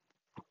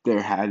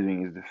they're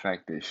having is the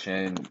fact that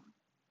Shen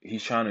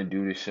he's trying to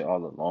do this shit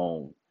all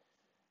alone.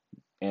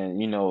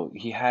 And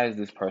he has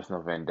this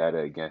personal vendetta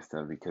against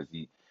him because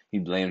he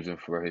blames him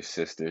for his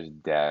sister's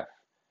death.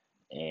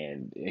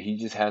 And he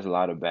just has a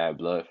lot of bad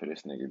blood for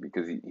this nigga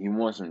because he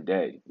wants him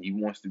dead. He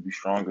wants to be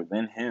stronger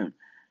than him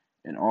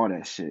and all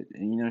that shit.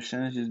 And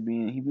Shen's just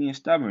being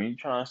stubborn. He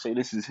trying to say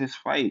this is his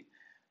fight.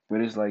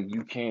 But it's like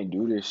you can't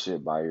do this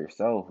shit by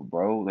yourself,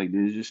 bro. Like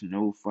there's just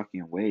no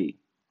fucking way.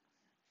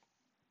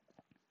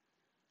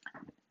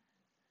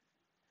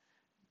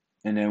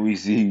 And then we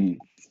see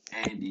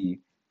Andy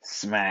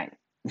smack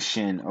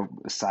Shin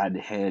upside the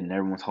head and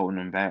everyone's holding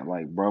him back.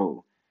 Like,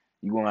 bro,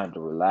 you gonna have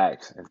to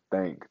relax and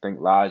think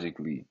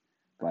logically.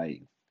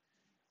 Like,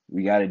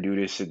 we gotta do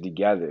this shit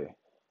together.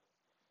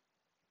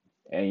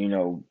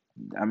 And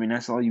I mean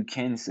that's all you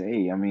can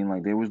say. I mean,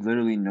 like there was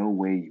literally no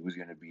way you was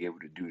gonna be able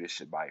to do this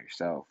shit by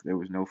yourself. There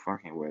was no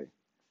fucking way.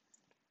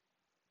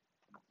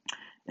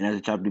 And as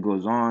the chapter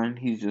goes on,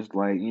 he's just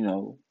like,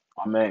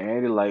 my man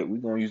Andy, like, we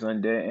gonna use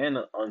undead and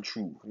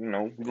untruth. We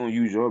gonna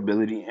use your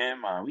ability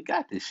and mine. We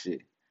got this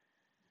shit.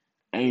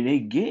 And they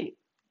get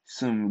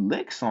some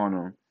licks on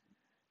him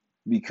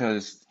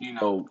because,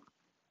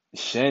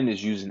 Shen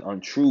is using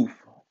untruth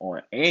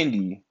on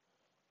Andy.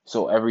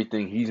 So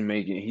everything he's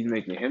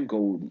making him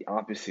go the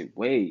opposite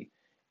way.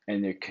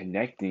 And they're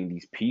connecting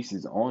these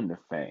pieces on the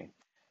Fang.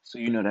 So,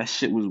 that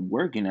shit was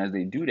working as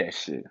they do that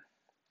shit.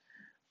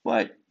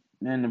 But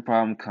then the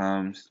problem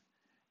comes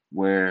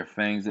where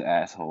Fang's an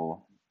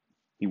asshole.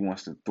 He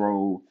wants to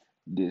throw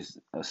this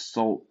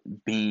assault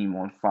beam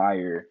on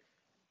fire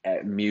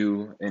at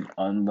Mew and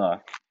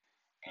Unluck.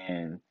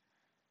 And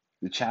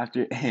the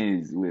chapter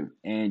ends with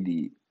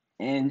Andy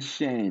and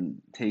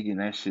Shen taking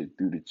that shit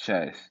through the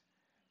chest,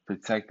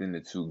 protecting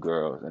the two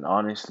girls. And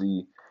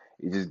honestly,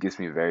 it just gets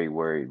me very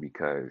worried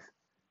because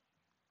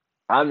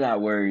I'm not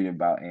worried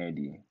about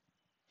Andy.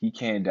 He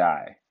can't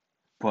die.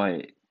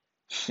 But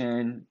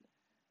Shen,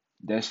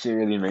 that shit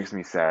really makes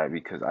me sad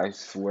because I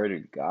swear to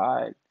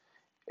God,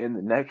 in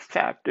the next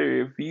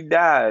chapter, if he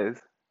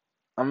dies,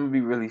 I'm gonna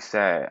be really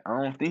sad.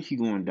 I don't think he's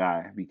gonna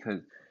die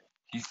because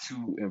he's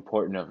too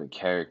important of a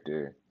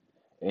character,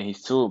 and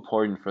he's too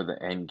important for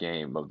the end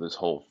game of this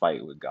whole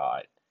fight with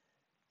God.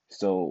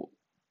 So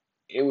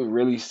it would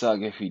really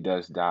suck if he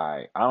does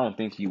die. I don't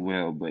think he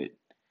will, but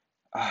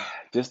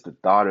just the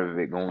thought of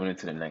it going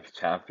into the next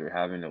chapter,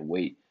 having to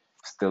wait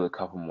still a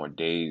couple more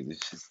days,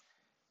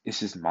 it's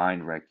just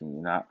mind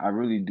wrecking. And I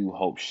really do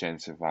hope Shen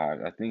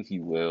survives. I think he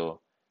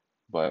will,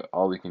 but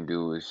all we can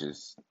do is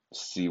just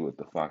see what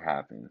the fuck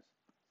happens.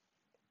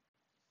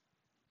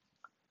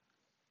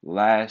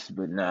 Last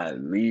but not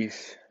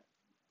least,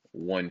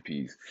 One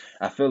Piece.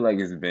 I feel like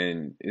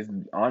it's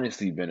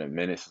honestly been a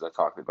minute since I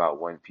talked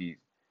about One Piece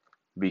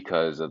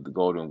because of the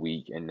Golden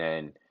Week, and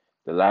then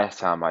the last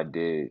time I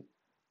did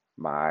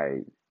my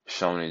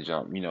Shonen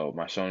Jump,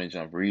 my Shonen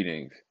Jump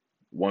readings,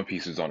 One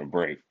Piece was on a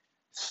break.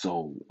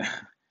 So,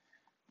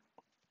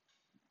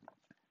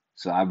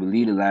 so I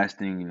believe the last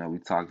thing we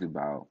talked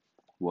about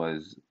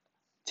was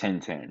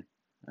 1010.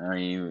 I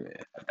mean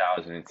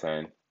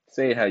 1010.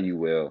 Say it how you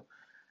will.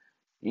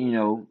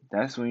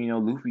 That's when,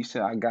 Luffy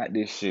said, I got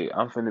this shit.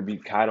 I'm finna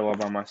beat Kaido all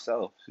by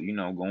myself. So,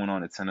 going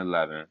on to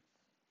 10-11,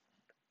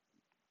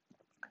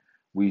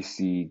 we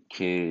see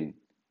Kid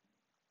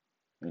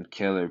and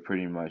Killer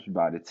pretty much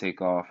about to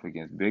take off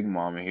against Big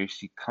Mom. And here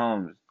she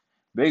comes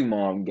Big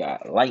Mom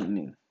got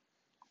lightning.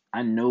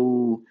 I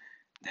know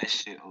that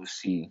shit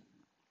OC.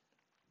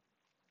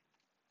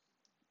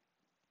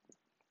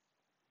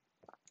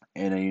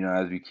 And then,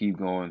 as we keep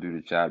going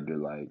through the chapter,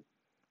 like,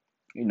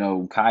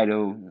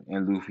 Kaido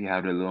and Luffy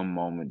have their little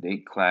moment. They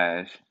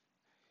clash,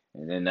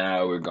 and then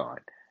now we're gone.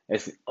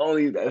 That's the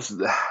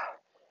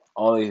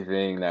only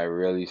thing that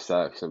really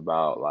sucks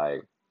about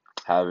like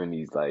having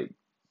these like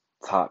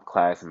top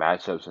class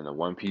matchups in the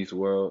One Piece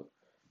world,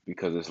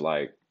 because it's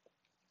like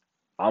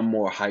I'm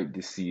more hyped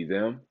to see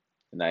them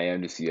than I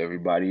am to see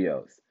everybody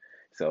else.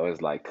 So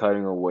it's like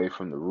cutting away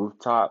from the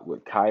rooftop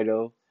with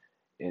Kaido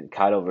and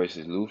Kaido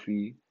versus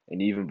Luffy,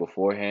 and even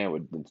beforehand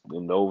with the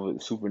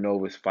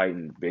Supernovas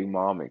fighting Big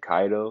Mom and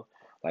Kaido,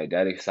 like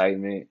that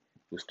excitement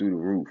was through the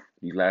roof.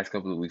 These last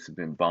couple of weeks have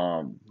been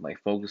bomb,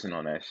 like focusing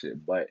on that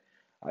shit. But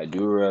I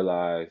do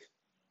realize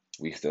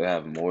we still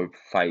have more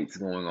fights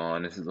going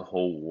on. This is a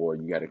whole war.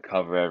 You got to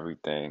cover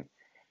everything.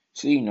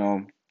 So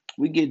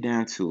we get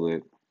down to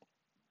it,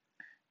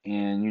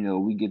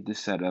 and we get the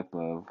setup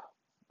of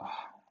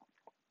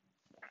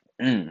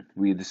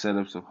we get the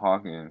setups of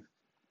Hawkins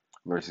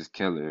versus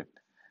Killer.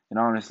 And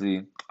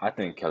honestly, I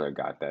think Killer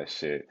got that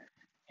shit.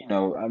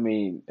 I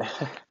mean,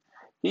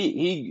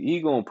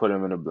 he gonna put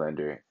him in a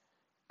blender.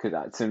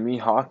 Cause to me,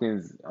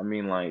 Hawkins, I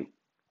mean, like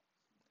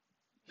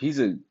he's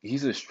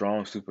a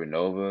strong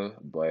supernova,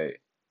 but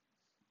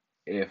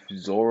if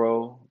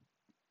Zoro,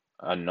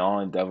 a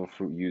non-Devil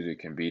Fruit user,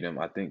 can beat him,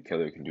 I think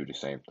Killer can do the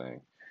same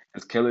thing.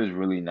 Cause Killer's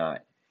really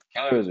not.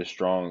 Killer is a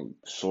strong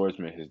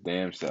swordsman his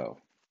damn self.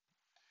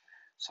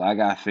 So I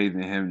got faith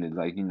in him to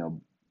like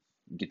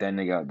get that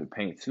nigga out the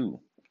paint too.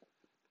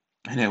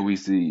 And then we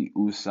see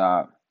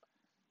Usopp,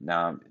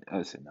 Nami,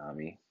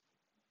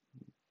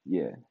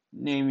 yeah,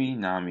 Nami,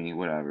 Nami,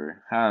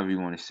 whatever, however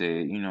you want to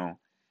say it.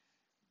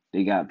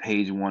 They got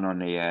page one on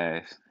their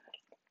ass,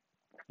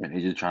 and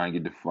they just trying to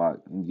get the fuck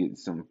and get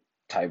some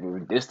type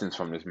of distance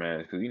from this man,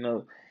 because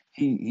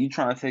he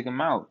trying to take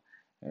him out.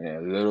 And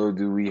then little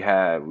do we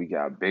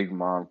got Big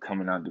Mom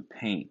coming out the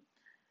paint,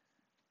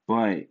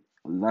 but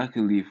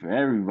luckily for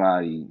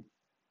everybody,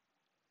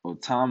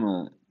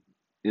 Otama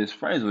is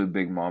friends with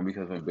Big Mom,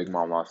 because when Big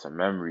Mom lost her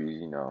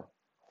memories,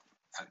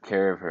 took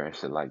care of her and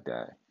shit like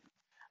that.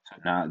 So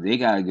now they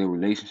got a good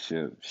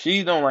relationship.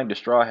 She don't like the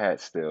Straw Hat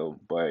still,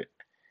 but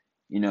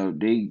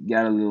they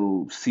got a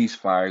little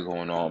ceasefire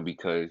going on,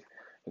 because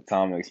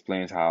Otama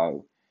explains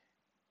how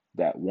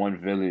that one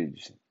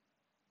village,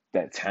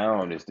 that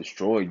town is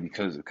destroyed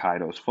because of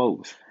Kaido's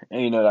folks.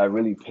 And that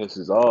really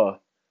pisses off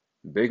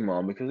Big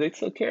Mom, because they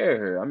took care of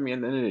her. I mean,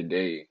 at the end of the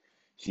day,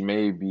 she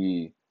may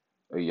be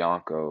a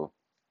Yonko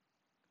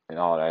and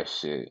all that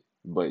shit,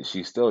 but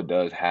she still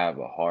does have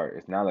a heart.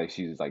 It's not like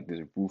she's like this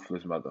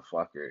ruthless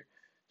motherfucker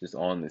just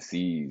on the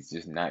seas,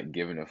 just not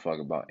giving a fuck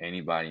about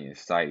anybody in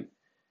sight.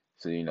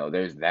 So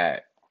there's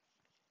that.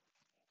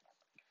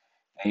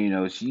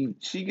 And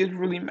she gets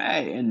really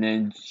mad, and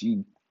then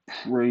she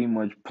pretty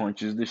much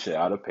punches the shit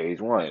out of page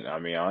one. I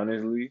mean,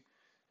 honestly,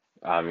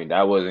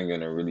 that wasn't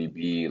gonna really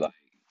be like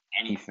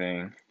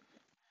anything.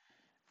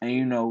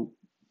 And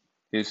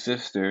his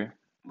sister,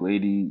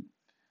 Lady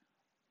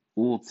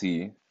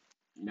Ulti,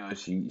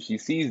 she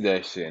sees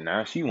that shit.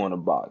 Now she want to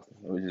box,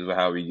 which is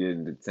how we get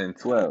into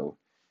 10-12.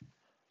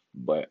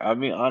 But I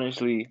mean,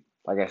 honestly,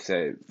 like I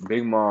said,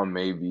 Big Mom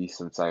may be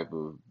some type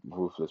of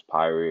ruthless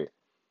pirate,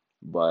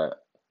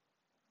 but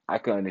I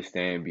can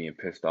understand being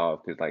pissed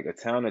off, because like a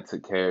town that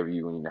took care of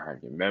you when you didn't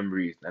have your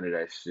memories, none of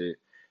that shit.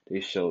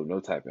 They showed no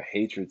type of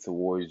hatred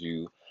towards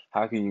you.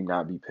 How can you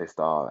not be pissed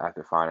off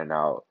after finding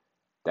out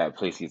that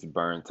place gets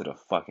burned to the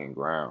fucking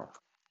ground?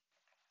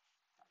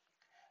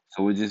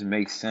 So it just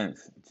makes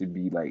sense to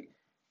be like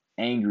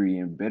angry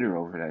and bitter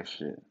over that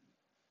shit.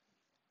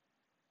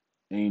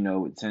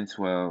 And with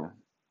 10-12,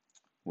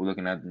 we're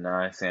looking at the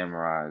nine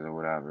samurais or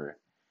whatever.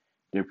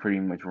 They're pretty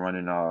much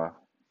running off.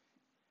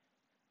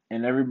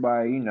 And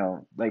everybody,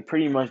 like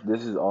pretty much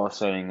this is all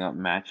setting up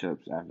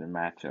matchups after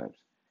matchups.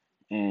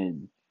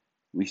 And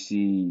we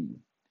see,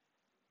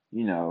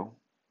 you know,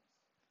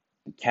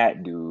 the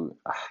cat dude.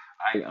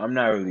 I'm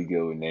not really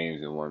good with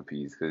names in One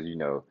Piece, because,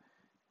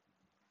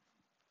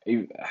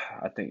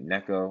 I think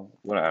Neko,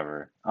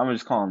 whatever. I'm gonna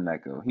just call him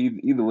Neko.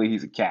 Either way,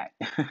 he's a cat.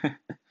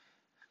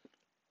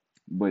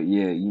 But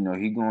yeah,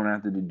 he going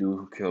after the dude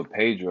who killed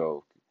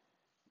Pedro,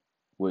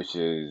 which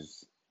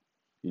is,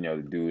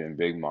 the dude in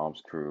Big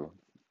Mom's crew.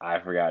 I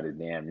forgot his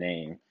damn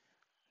name.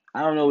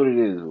 I don't know what it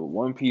is, but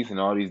One Piece and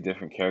all these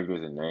different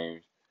characters and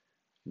names,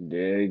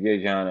 they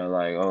get kind of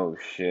like, oh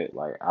shit,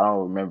 like I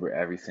don't remember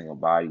every single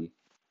body,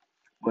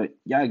 but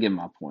y'all get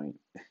my point.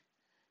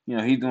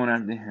 He's going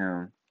after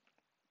him,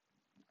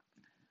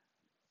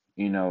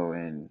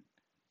 and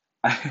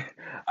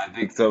I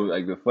think so.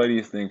 Like the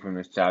funniest thing from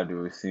this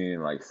chapter was seeing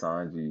like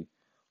Sanji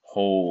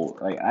whole.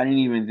 Like I didn't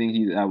even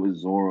think that was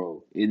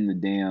Zoro in the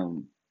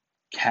damn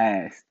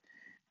cast.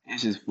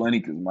 It's just funny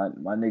because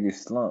my nigga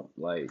slumped.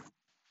 Like,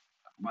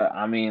 but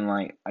I mean,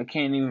 like I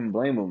can't even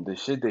blame him. The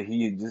shit that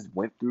he just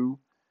went through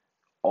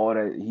all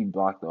that he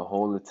blocked the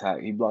whole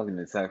attack. He blocked an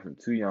attack from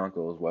two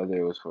Yonkos, whether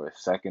it was for a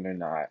second or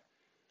not.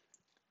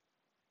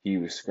 He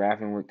was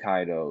scrapping with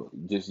Kaido.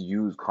 Just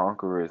used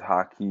Conqueror's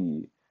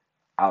Haki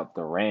out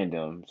the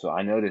random. So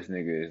I know this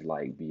nigga is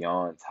like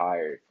beyond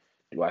tired.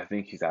 Do I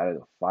think he's out of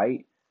the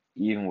fight?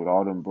 Even with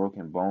all them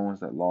broken bones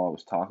that Law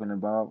was talking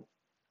about?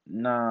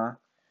 Nah.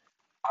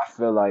 I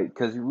feel like,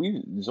 because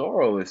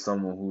Zoro is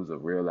someone who's a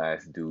real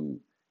ass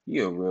dude. He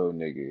a real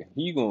nigga.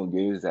 He gonna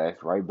get his ass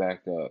right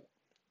back up.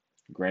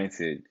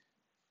 Granted,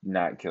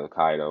 not kill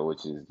Kaido,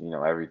 which is,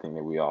 everything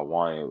that we all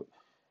wanted.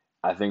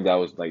 I think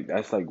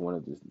that's like one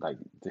of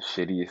the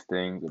shittiest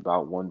things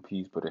about One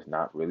Piece, but it's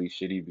not really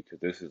shitty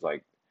because this is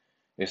like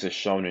it's a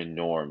shonen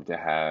norm to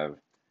have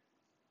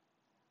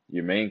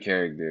your main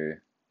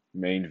character,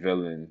 main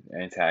villain,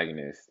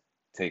 antagonist,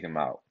 take him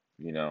out,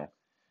 you know?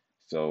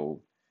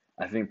 So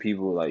I think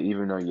people like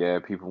even though yeah,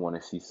 people want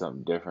to see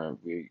something different,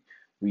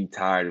 we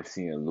tired of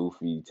seeing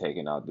Luffy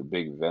taking out the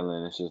big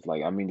villain. It's just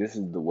like I mean this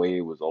is the way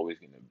it was always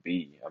gonna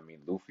be. I mean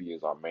Luffy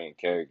is our main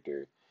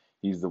character.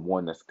 He's the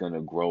one that's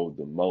gonna grow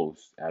the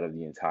most out of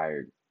the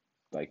entire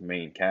like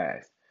main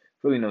cast.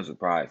 Really no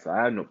surprise. So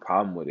I have no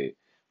problem with it,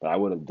 but I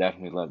would have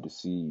definitely loved to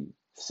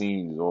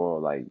seen Zoro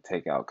like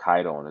take out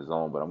Kaido on his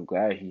own. But I'm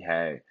glad he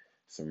had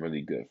some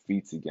really good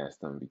feats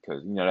against him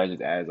because that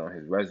just adds on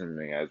his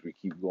resume as we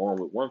keep going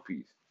with One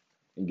Piece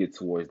and get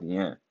towards the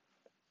end.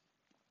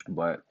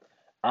 But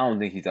I don't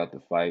think he's out to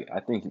fight.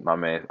 I think my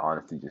man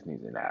honestly just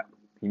needs a nap.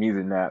 He needs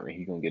a nap and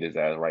he's gonna get his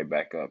ass right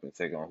back up and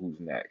take on who's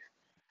next.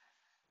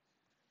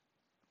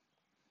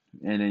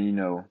 And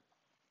then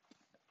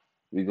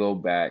we go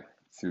back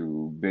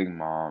to Big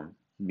Mom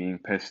being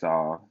pissed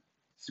off.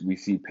 So we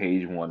see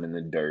Page One in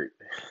the dirt.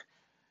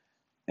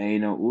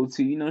 And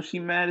Uchi, she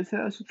mad as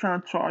hell. She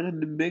trying to charge at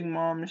the Big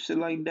Mom and shit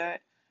like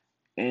that.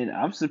 And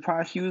I'm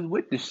surprised she was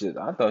with the shit.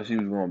 I thought she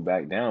was going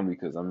back down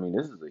because I mean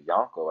this is a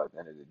Yonko at the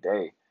end of the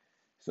day.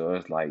 So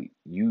it's like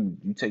you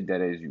take that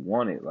as you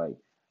want it. Like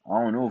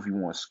I don't know if you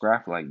want to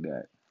scrap like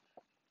that.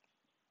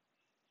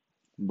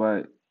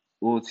 But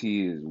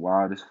Ulti is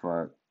wild as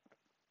fuck.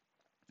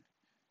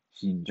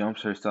 She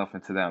jumps herself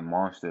into that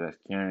monster that's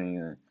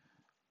carrying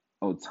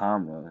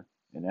Otama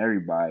and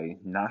everybody,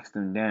 knocks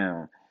them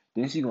down.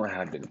 Then she gonna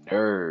have the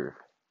nerve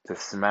to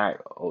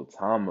smack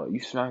Otama. You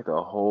smacked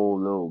a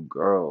whole little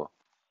girl.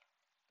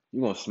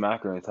 You gonna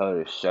smack her and tell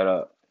her to shut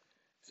up.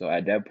 So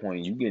at that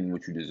point, you getting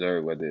what you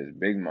deserve, whether it's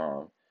Big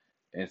Mom.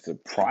 And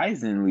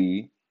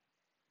surprisingly,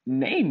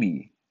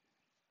 Nami.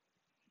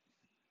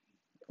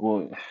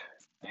 Well,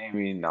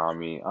 Nami,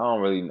 Nami.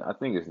 I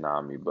think it's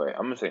Nami, but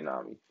I'm gonna say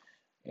Nami.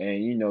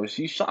 And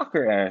she shocked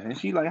her ass and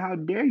she like, how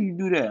dare you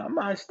do that? I'm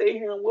gonna stay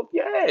here and whoop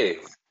your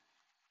ass.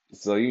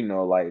 So,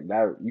 like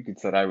that you could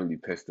tell that really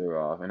pissed her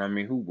off. And I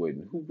mean, who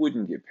wouldn't? Who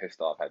wouldn't get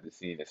pissed off after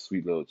seeing a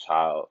sweet little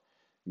child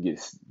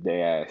get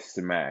their ass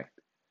smacked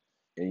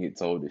and get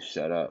told to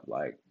shut up?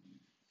 Like,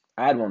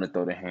 I'd want to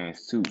throw the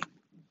hands too.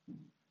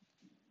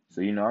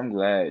 So, I'm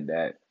glad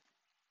that,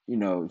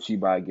 she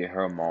about to get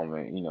her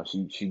moment.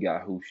 She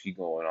got who she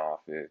going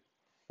off with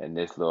in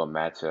this little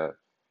matchup.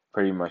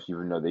 Pretty much,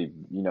 even though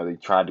they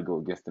tried to go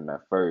against them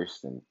at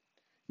first and,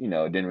 it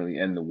didn't really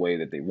end the way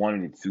that they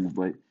wanted it to.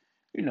 But,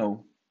 you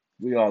know,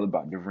 we all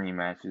about the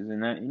rematches.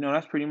 And that,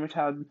 that's pretty much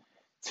how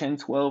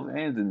 10-12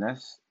 ends. And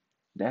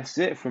that's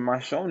it for my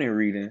shonen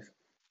readings.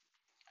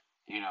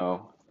 You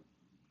know,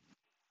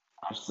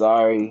 I'm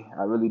sorry.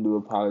 I really do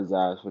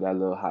apologize for that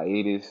little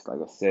hiatus. Like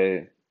I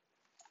said,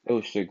 there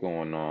was shit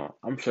going on.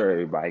 I'm sure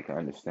everybody can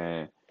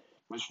understand.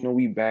 But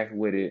we back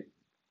with it.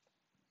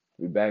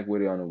 We back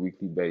with it on a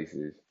weekly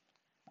basis.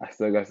 I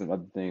still got some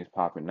other things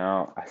popping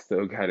out. I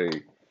still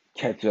gotta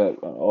catch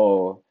up on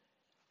all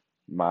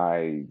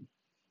my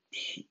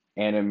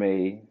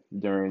anime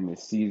during the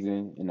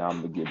season, and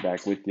I'm gonna get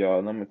back with y'all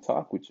and I'm gonna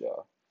talk with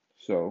y'all.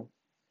 So,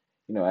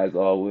 as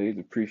always,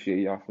 appreciate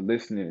y'all for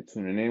listening and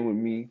tuning in with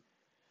me.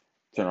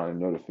 Turn on the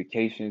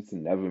notifications to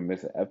never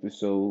miss an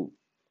episode.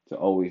 To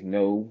always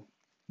know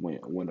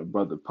when a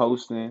brother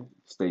posting.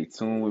 Stay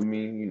tuned with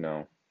me.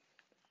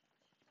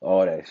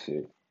 All that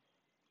shit.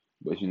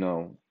 But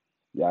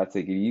y'all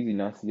take it easy.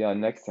 Now see y'all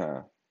next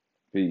time.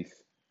 Peace.